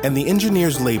 And the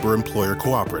Engineers Labor Employer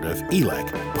Cooperative,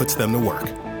 ELEC, puts them to work.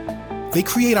 They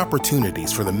create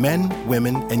opportunities for the men,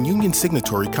 women, and union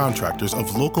signatory contractors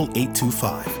of Local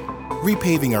 825,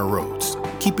 repaving our roads,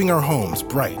 keeping our homes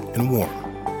bright and warm,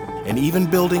 and even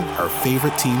building our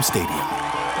favorite team stadium.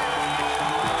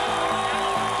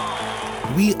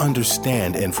 We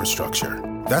understand infrastructure.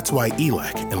 That's why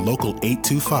ELEC and Local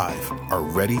 825 are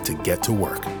ready to get to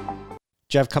work.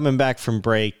 Jeff, coming back from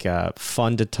break,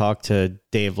 fun to talk to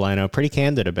Dave Leno. Pretty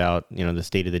candid about, the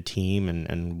state of the team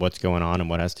and what's going on and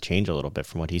what has to change a little bit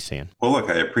from what he's seeing. Well, look,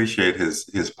 I appreciate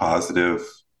his positive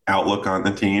outlook on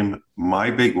the team. My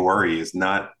big worry is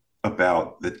not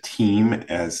about the team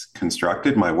as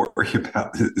constructed. My worry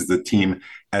about is the team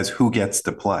as who gets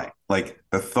to play. Like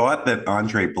the thought that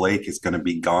Andre Blake is going to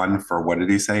be gone for, what did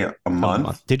he say, a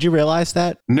month? Did you realize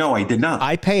that? No, I did not.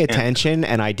 I pay attention,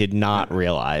 and I did not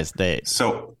realize that.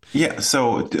 So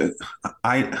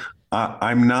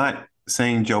I'm not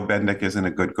saying Joe Bendick isn't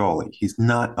a good goalie. He's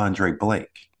not Andre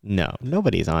Blake. No,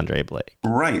 nobody's Andre Blake.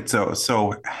 Right.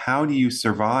 So how do you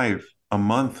survive a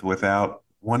month without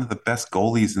one of the best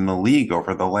goalies in the league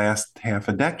over the last half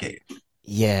a decade?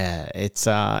 Yeah,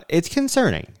 it's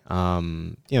concerning.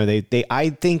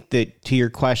 I think that, to your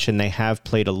question, they have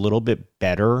played a little bit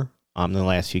better in the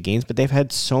last few games, but they've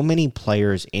had so many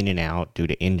players in and out due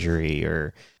to injury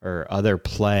or other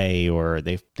play, or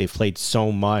they've played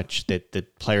so much that the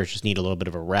players just need a little bit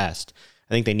of a rest.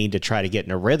 I think they need to try to get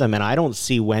in a rhythm, and I don't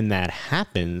see when that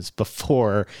happens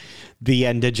before the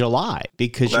end of July.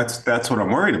 Because that's what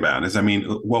I'm worried about.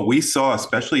 What we saw,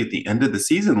 especially at the end of the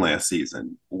season last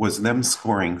season, was them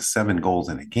scoring 7 goals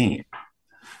in a game,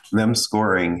 them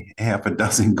scoring half a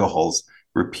dozen goals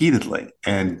repeatedly,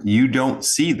 and you don't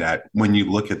see that when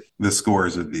you look at the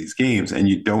scores of these games, and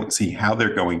you don't see how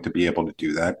they're going to be able to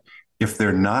do that if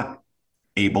they're not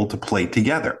able to play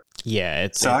together. Yeah,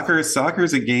 soccer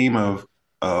is a game of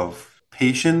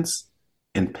patience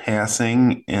and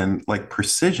passing and like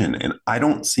precision. And I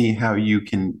don't see how you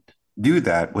can do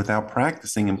that without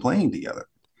practicing and playing together.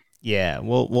 Yeah,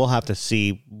 we'll have to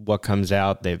see what comes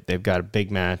out. They've got a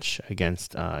big match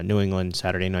against New England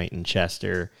Saturday night in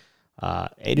Chester.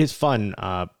 It is fun.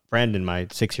 Brandon, my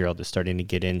 6-year-old, is starting to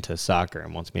get into soccer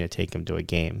and wants me to take him to a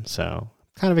game. So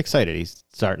I'm kind of excited. He's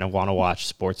starting to want to watch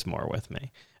sports more with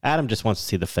me. Adam just wants to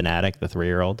see the Fanatic, the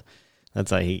 3-year-old.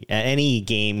 That's like any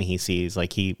game he sees,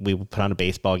 like we put on a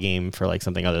baseball game for like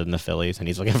something other than the Phillies, and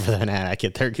he's looking for the Fanatic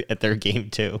at their game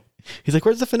too. He's like,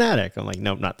 "Where's the Fanatic?" I'm like,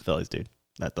 "Nope, not the Phillies, dude.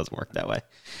 That doesn't work that way."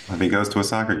 If he goes to a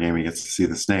soccer game, he gets to see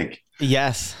the snake.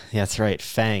 Yes, that's right,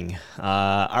 Fang.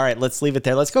 All right, let's leave it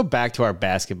there. Let's go back to our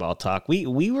basketball talk.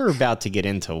 We were about to get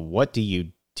into what do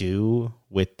you do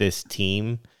with this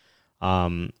team.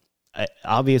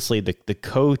 Obviously, the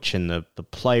coach and the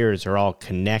players are all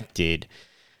connected.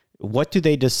 What do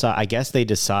they decide? I guess they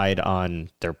decide on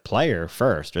their player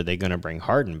first. Are they going to bring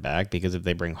Harden back? Because if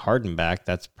they bring Harden back,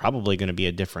 that's probably going to be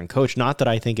a different coach. Not that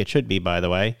I think it should be, by the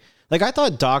way. Like, I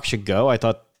thought Doc should go. I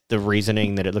thought the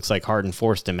reasoning that it looks like Harden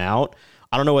forced him out.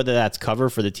 I don't know whether that's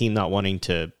cover for the team not wanting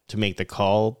to make the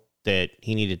call that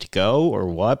he needed to go or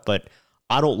what, but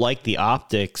I don't like the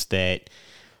optics that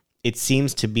it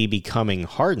seems to be becoming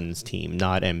Harden's team,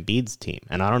 not Embiid's team.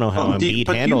 And I don't know how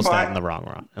Embiid handles that in the wrong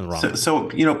way. So,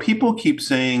 people keep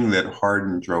saying that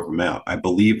Harden drove him out. I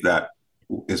believe that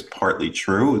is partly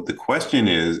true. The question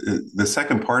is, the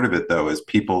second part of it, though, is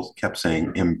people kept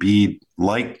saying Embiid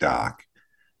liked Doc,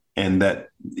 and that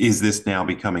is this now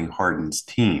becoming Harden's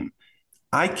team?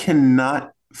 I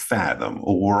cannot fathom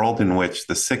a world in which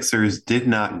the Sixers did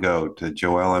not go to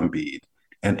Joel Embiid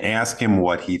and ask him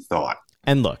what he thought.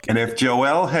 And look, and if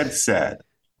Joel had said,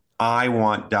 "I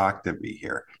want Doc to be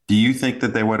here," do you think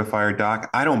that they would have fired Doc?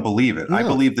 I don't believe it. No. I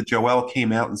believe that Joel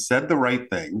came out and said the right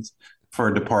things for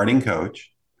a departing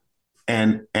coach,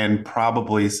 and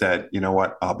probably said, "You know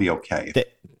what? I'll be okay."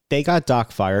 They got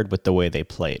Doc fired with the way they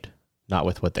played, not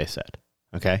with what they said.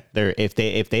 Okay, if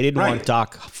they didn't want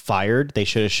Doc fired, they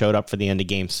should have showed up for the end of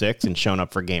Game 6 and shown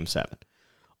up for Game 7.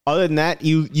 Other than that,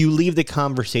 you leave the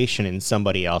conversation in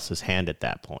somebody else's hand at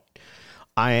that point.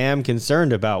 I am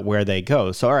concerned about where they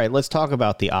go. So, all right, let's talk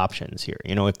about the options here.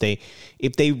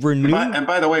 If they renew. And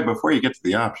by the way, before you get to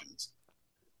the options,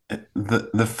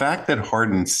 the fact that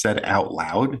Harden said out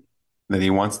loud that he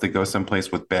wants to go someplace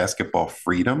with basketball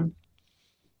freedom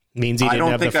means he didn't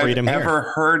have the freedom here. I don't think I've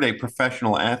ever heard a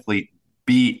professional athlete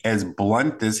be as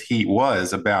blunt as he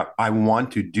was about, "I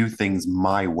want to do things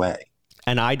my way."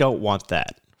 And I don't want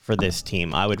that for this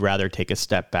team. I would rather take a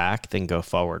step back than go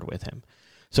forward with him.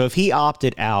 So if he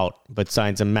opted out but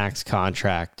signs a max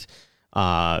contract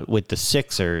with the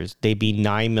Sixers, they'd be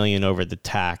 $9 million over the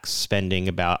tax, spending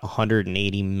about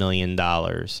 $180 million.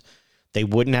 They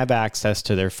wouldn't have access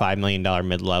to their $5 million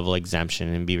mid-level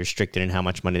exemption and be restricted in how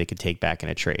much money they could take back in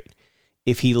a trade.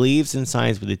 If he leaves and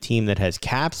signs with a team that has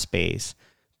cap space,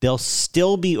 they'll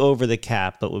still be over the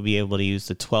cap, but will be able to use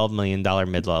the $12 million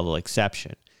mid-level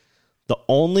exception. The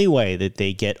only way that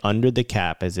they get under the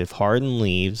cap is if Harden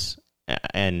leaves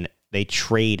and they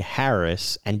trade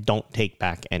Harris and don't take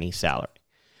back any salary.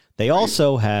 They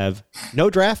also have no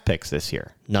draft picks this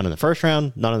year. None in the first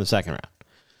round, none in the second round.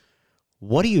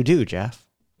 What do you do, Jeff?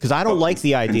 Because I don't like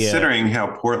the idea. Considering how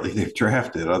poorly they've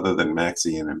drafted, other than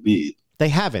Maxey and Embiid. They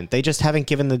haven't. They just haven't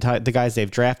given the guys they've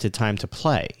drafted time to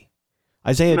play.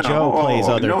 Isaiah Joe plays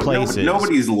other places.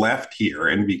 Nobody's left here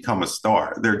and become a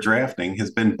star. Their drafting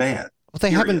has been bad. Well,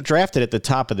 they haven't drafted at the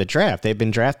top of the draft. They've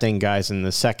been drafting guys in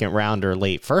the second round or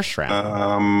late first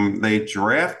round. They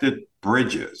drafted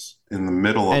Bridges in the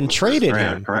middle and of the traded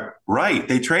round, him. Correct? Right,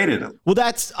 they traded him. Well,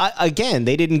 that's again,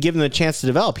 they didn't give him the chance to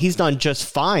develop. He's done just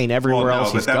fine everywhere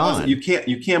else he's gone.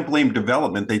 You can't blame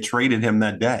development. They traded him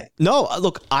that day. No,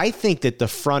 look, I think that the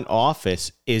front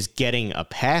office is getting a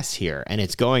pass here, and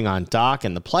it's going on Doc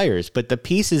and the players, but the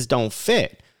pieces don't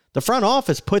fit. The front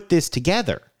office put this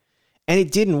together, and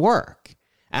it didn't work.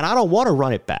 And I don't want to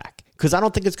run it back because I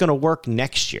don't think it's going to work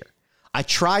next year. I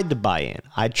tried to buy in.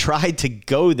 I tried to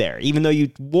go there, even though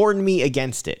you warned me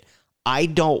against it. I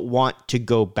don't want to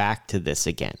go back to this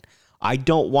again. I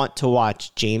don't want to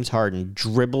watch James Harden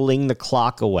dribbling the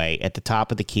clock away at the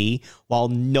top of the key while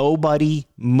nobody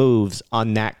moves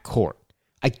on that court.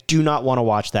 I do not want to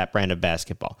watch that brand of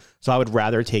basketball. So I would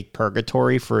rather take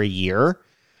purgatory for a year,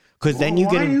 because then you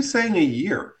get. Why are you saying a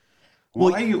year?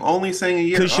 Why are you only saying a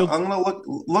year? I'm going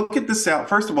to look at this out.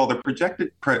 First of all, the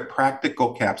projected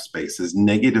practical cap space is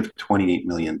negative $28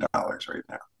 million right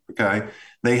now. Okay,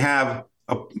 they have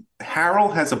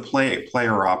Harrell has a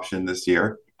player option this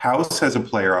year. House has a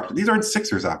player option. These aren't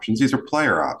Sixers options. These are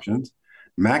player options.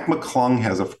 Mac McClung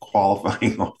has a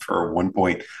qualifying offer of 1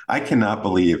 point. I cannot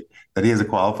believe that he has a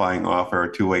qualifying offer,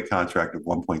 a two-way contract of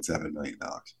 $1.7 million.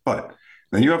 But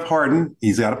then you have Harden.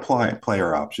 He's got a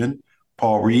player option.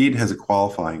 Paul Reed has a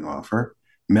qualifying offer.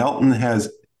 Melton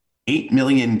has $8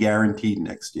 million guaranteed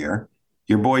next year.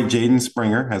 Your boy Jaden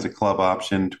Springer has a club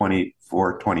option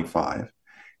 24-25.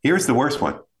 Here's the worst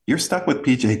one. You're stuck with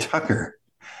PJ Tucker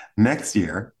next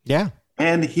year. Yeah.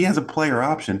 And he has a player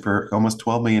option for almost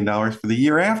 $12 million for the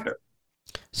year after.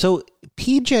 So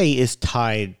PJ is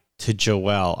tied to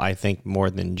Joel, I think,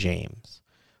 more than James.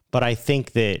 But I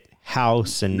think that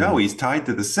House and... No, he's tied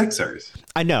to the Sixers.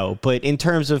 I know, but in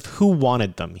terms of who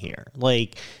wanted them here,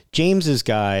 like James's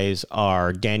guys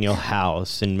are Daniel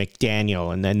House and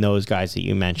McDaniel, and then those guys that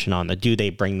you mentioned on the do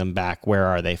they bring them back? Where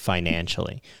are they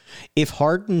financially? If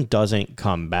Harden doesn't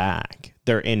come back,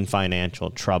 they're in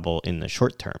financial trouble in the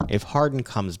short term. If Harden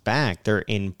comes back, they're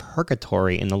in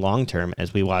purgatory in the long term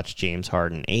as we watch James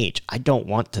Harden age. I don't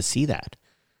want to see that.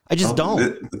 I just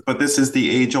don't. But this is the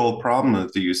age-old problem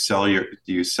of do you sell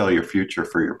your future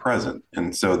for your present?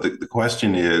 And so the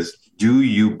question is, do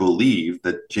you believe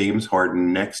that James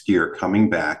Harden next year coming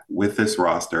back with this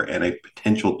roster and a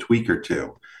potential tweak or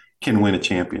two can win a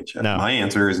championship? No. My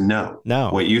answer is no.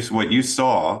 No. What you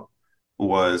saw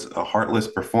was a heartless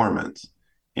performance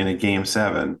in a game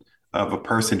 7 of a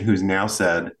person who's now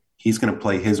said he's going to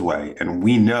play his way, and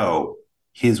we know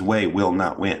his way will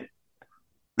not win.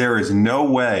 There is no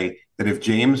way that if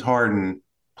James Harden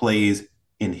plays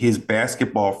in his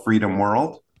basketball freedom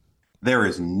world, there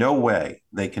is no way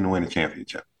they can win a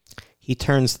championship. He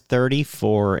turns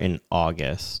 34 in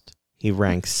August. He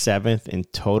ranks 7th in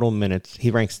total minutes.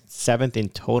 He ranks 7th in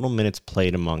total minutes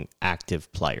played among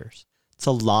active players. It's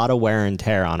a lot of wear and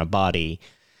tear on a body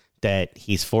that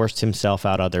he's forced himself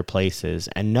out other places.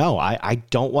 And no, I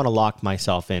don't want to lock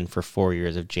myself in for 4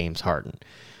 years of James Harden.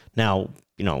 Now,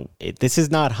 this is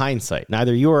not hindsight.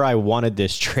 Neither you or I wanted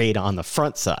this trade on the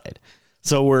front side.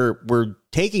 So we're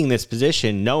taking this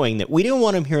position knowing that we didn't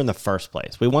want him here in the first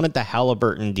place. We wanted the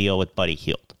Halliburton deal with Buddy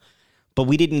Hield, but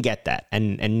we didn't get that.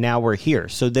 And now we're here.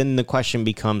 So then the question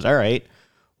becomes, all right,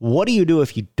 what do you do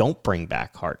if you don't bring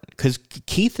back Harden? Because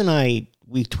Keith and I,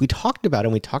 we talked about it,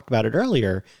 and we talked about it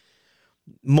earlier.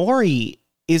 Morey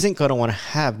isn't going to want to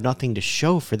have nothing to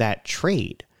show for that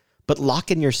trade. But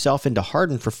locking yourself into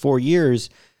Harden for 4 years,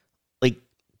 like,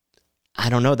 I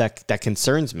don't know, that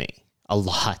concerns me a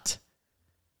lot.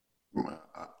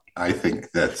 I think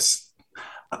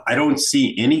I don't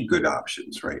see any good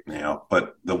options right now,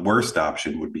 but the worst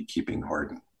option would be keeping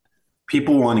Harden.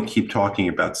 People want to keep talking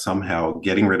about somehow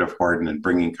getting rid of Harden and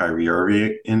bringing Kyrie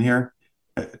Irving in here.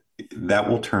 That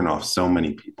will turn off so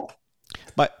many people.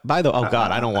 But oh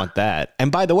God, I don't want that.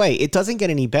 And by the way, it doesn't get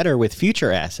any better with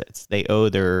future assets. They owe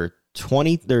their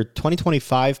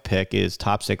 2025 pick is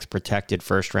top 6 protected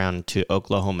first round to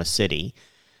Oklahoma City.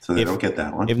 So they don't get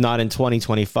that one. If not in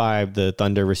 2025, the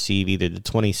Thunder receive either the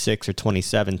 26 or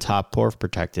 27 top 4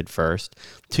 protected first.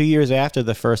 2 years after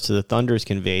the first to the Thunder is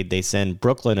conveyed, they send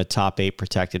Brooklyn a top 8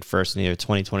 protected first in either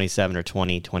 2027 or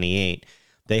 2028.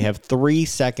 They have 3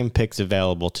 second picks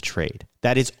available to trade.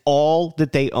 That is all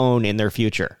that they own in their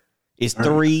future, is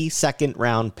 3 second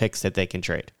round picks that they can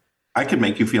trade. I could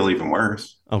make you feel even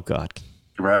worse. Oh, God.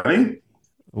 Ready?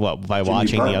 What, by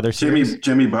watching the other series?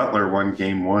 Jimmy Butler won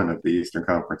game 1 of the Eastern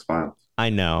Conference Finals. I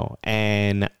know,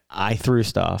 and I threw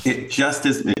stuff. It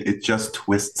just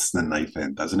twists the knife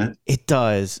in, doesn't it? It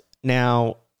does.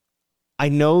 Now, I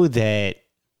know that,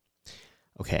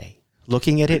 okay,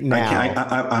 looking at it now.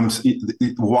 I'm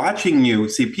watching you.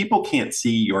 See, people can't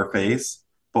see your face,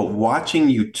 but watching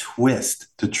you twist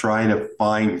to try to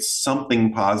find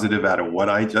something positive out of what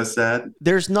I just said.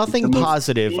 There's nothing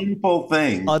positive. Painful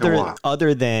thing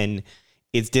other than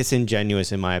it's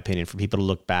disingenuous, in my opinion, for people to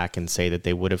look back and say that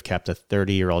they would have kept a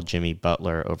 30-year-old Jimmy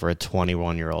Butler over a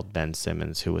 21-year-old Ben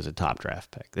Simmons, who was a top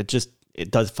draft pick.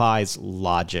 It defies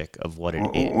logic of what it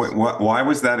is. Why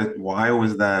was that? Why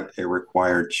was that a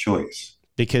required choice?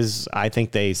 Because I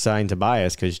think they signed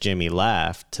Tobias because Jimmy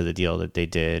left to the deal that they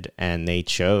did, and they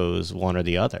chose one or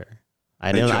the other.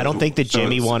 I don't think that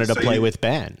Jimmy wanted to play with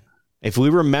Ben. If we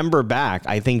remember back,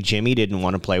 I think Jimmy didn't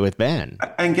want to play with Ben.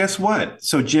 And guess what?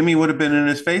 So Jimmy would have been in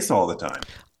his face all the time.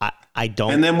 I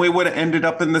don't. And then we would have ended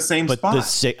up in the same spot. But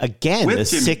the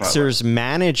Sixers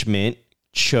management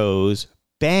chose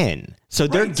Ben. So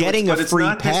they're getting a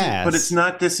free pass. But it's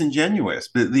not disingenuous.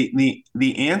 But the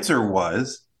answer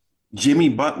was Jimmy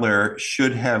Butler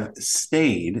should have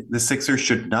stayed. The Sixers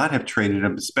should not have traded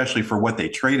him, especially for what they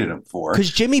traded him for.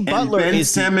 Because Jimmy Butler and Ben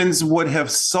Simmons would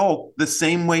have sulked the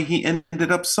same way he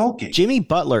ended up sulking. Jimmy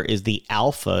Butler is the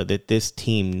alpha that this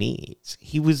team needs.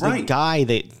 He was the guy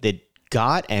that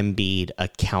got Embiid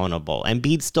accountable.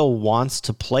 Embiid still wants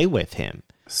to play with him.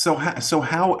 So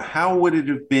how would it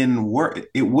have been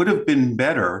it would have been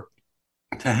better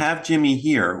to have Jimmy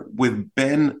here with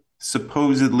Ben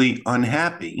supposedly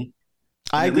unhappy.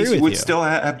 I agree with you. Would still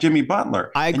have Jimmy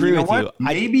Butler. I agree with you.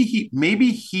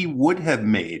 Maybe he would have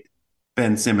made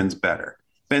Ben Simmons better.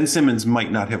 Ben Simmons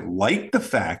might not have liked the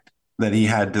fact that he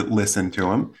had to listen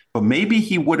to him, but maybe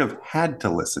he would have had to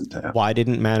listen to him. Why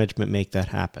didn't management make that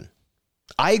happen?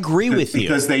 I agree with you.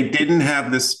 Because they didn't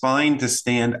have the spine to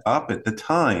stand up at the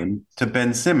time to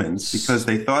Ben Simmons, because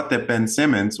they thought that Ben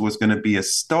Simmons was going to be a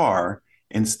star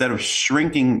instead of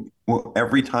shrinking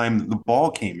every time the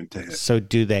ball came into him. So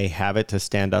do they have it to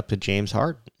stand up to James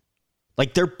Harden?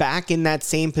 Like, they're back in that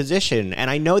same position. And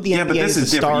I know the NBA is a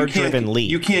star-driven league.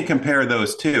 You can't compare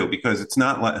those two, because it's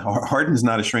not like Harden's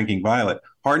not a shrinking violet.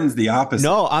 Harden's the opposite.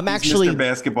 No, I'm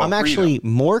actually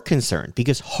more concerned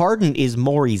because Harden is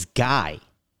Morey's guy.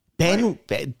 Ben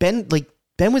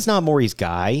was not Morey's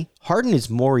guy. Harden is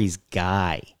Morey's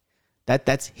guy.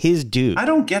 That's his dude. I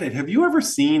don't get it. Have you ever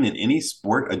seen in any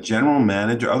sport a general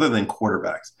manager, other than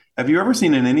quarterbacks, have you ever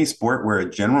seen in any sport where a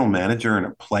general manager and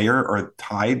a player are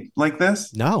tied like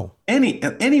this? No.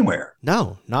 Anywhere?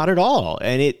 No, not at all.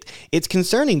 And it's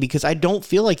concerning because I don't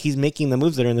feel like he's making the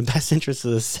moves that are in the best interest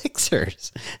of the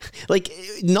Sixers. Like,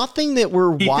 nothing that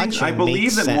we're watching. I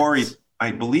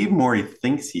believe Morey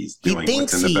thinks he's doing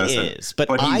what's in the best interest,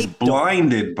 but he's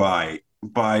blinded by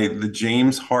the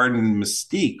James Harden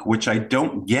mystique, which I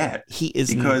don't get. He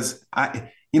is, because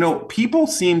people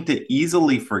seem to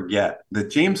easily forget that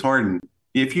James Harden,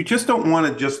 if you just don't want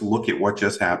to just look at what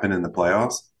just happened in the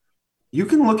playoffs, you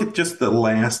can look at just the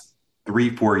last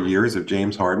 3-4 years of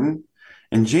James Harden.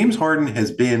 And James Harden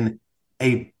has been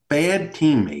a bad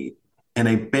teammate and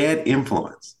a bad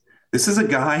influence. This is a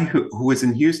guy who is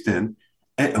in Houston,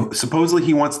 and supposedly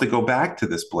he wants to go back to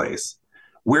this place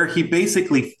where he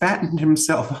basically fattened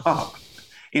himself up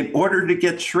in order to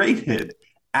get traded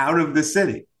out of the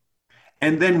city,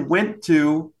 and then went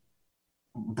to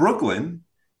Brooklyn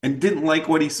and didn't like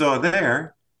what he saw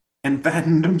there and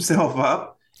fattened himself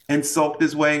up and sulked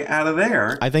his way out of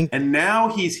there. And now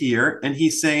he's here and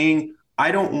he's saying,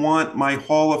 I don't want my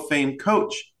Hall of Fame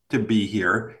coach to be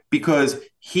here because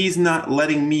he's not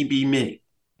letting me be me.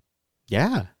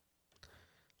 Yeah.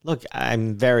 Look,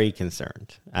 I'm very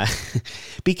concerned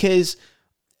because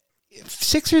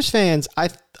Sixers fans,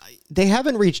 they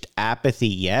haven't reached apathy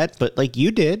yet, but like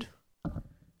you did.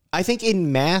 I think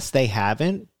in mass they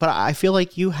haven't, but I feel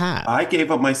like you have. I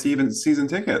gave up my season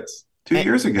tickets 2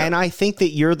 years ago. And I think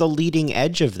that you're the leading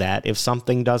edge of that if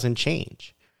something doesn't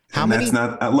change.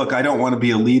 Look, I don't want to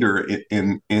be a leader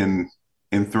in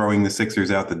throwing the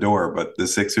Sixers out the door, but the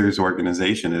Sixers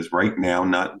organization is right now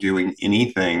not doing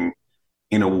anything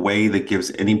in a way that gives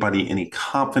anybody any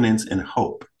confidence and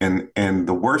hope. And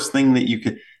the worst thing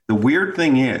that the weird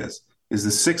thing is the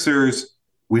Sixers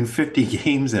win 50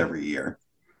 games every year.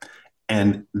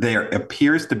 And there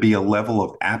appears to be a level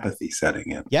of apathy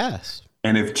setting in. Yes.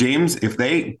 And if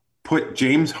they put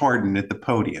James Harden at the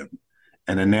podium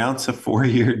and announce a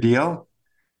 4-year deal,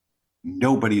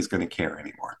 nobody's going to care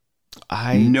anymore.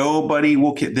 Nobody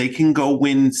will care. They can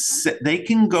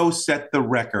go set the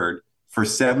record for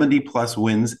 70 plus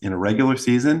wins in a regular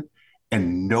season,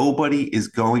 and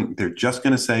they're just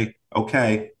going to say,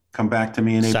 okay, come back to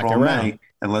me in April, May,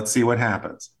 and let's see what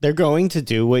happens. They're going to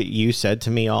do what you said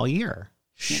to me all year.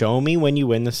 Show me when you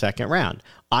win the second round.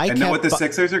 I know what the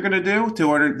Sixers are going to do.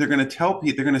 They're going to tell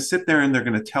people, they're going to sit there and they're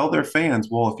going to tell their fans,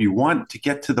 well, if you want to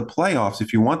get to the playoffs,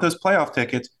 if you want those playoff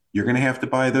tickets, you're going to have to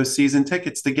buy those season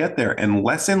tickets to get there. And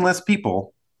less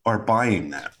people are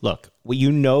buying that. Look,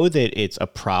 you know that it's a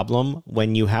problem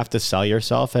when you have to sell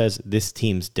yourself as this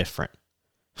team's different.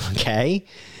 Okay?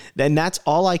 Then that's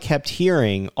all I kept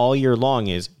hearing all year long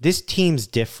is this team's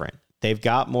different. They've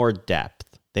got more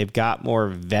depth. They've got more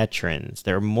veterans.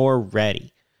 They're more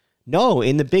ready. No,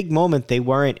 in the big moment, they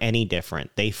weren't any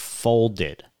different. They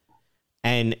folded.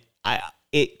 And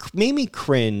it made me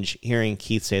cringe hearing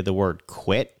Keith say the word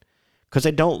quit, because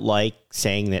I don't like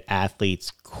saying that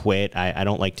athletes quit. I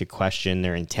don't like to question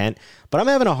their intent, but I'm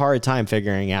having a hard time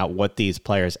figuring out what these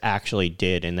players actually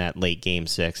did in that late game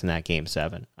 6 and that game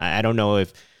 7. I don't know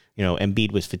if,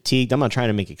 Embiid was fatigued. I'm not trying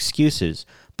to make excuses,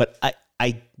 but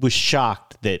I was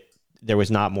shocked that there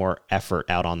was not more effort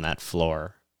out on that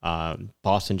floor.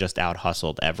 Boston just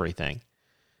out-hustled everything.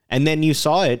 And then you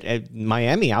saw it,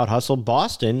 Miami out-hustled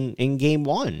Boston in game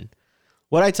 1.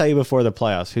 What did I tell you before the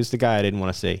playoffs? Who's the guy I didn't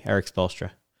want to see? Eric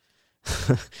Spoelstra.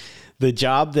 The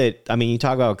job that, you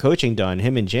talk about coaching done,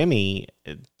 him and Jimmy,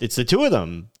 it's the two of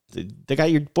them. They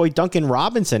got your boy Duncan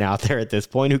Robinson out there at this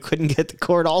point, who couldn't get the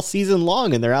court all season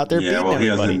long, and they're out there beating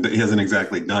everybody. He hasn't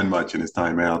exactly done much in his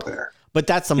time out there. But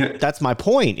that's my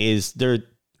point, is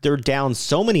they're down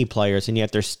so many players, and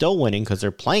yet they're still winning because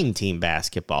they're playing team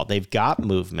basketball. They've got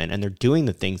movement, and they're doing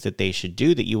the things that they should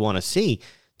do that you want to see.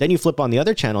 Then you flip on the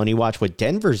other channel and you watch what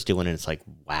Denver's doing, and it's like,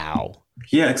 wow.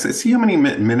 Yeah, see how many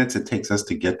minutes it takes us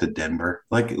to get to Denver.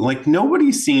 Like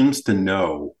nobody seems to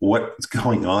know what's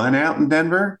going on out in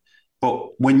Denver.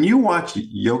 But when you watch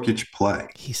Jokic play,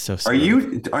 he's so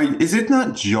smooth. Is it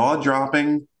not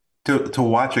jaw-dropping to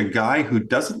watch a guy who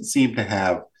doesn't seem to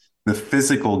have the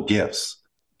physical gifts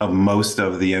of most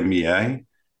of the NBA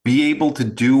be able to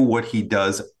do what he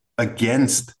does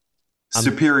against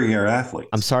superior athletes?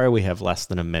 I'm sorry we have less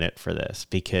than a minute for this,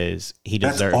 because he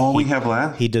deserves. That's all we have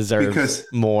left. He deserves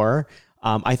more.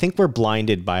 I think we're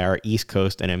blinded by our East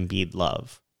Coast and Embiid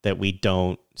love, that we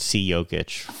don't see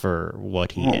Jokic for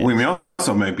what he is. We may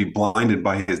also be blinded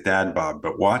by his dad bod,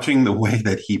 but watching the way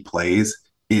that he plays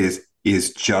is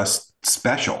just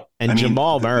special. And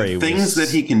Jamal Murray, the things that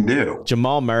he can do.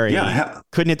 Jamal Murray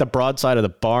couldn't hit the broadside of the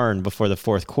barn before the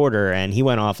fourth quarter, and he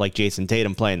went off like Jason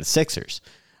Tatum playing the Sixers.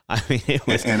 It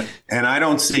was, and I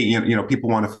don't see, people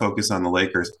want to focus on the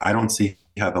Lakers. I don't see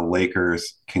how the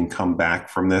Lakers can come back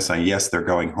from this. Yes, they're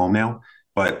going home now,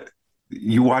 but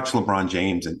you watch LeBron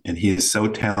James, and he is so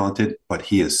talented, but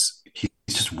he's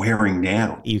just wearing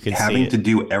down. You can having to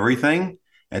do everything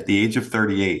at the age of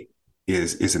 38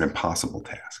 is an impossible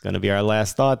task. Going to be our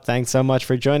last thought. Thanks so much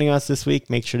for joining us this week.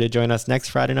 Make sure to join us next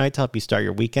Friday night to help you start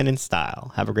your weekend in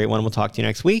style. Have a great one. We'll talk to you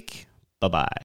next week. Bye-bye.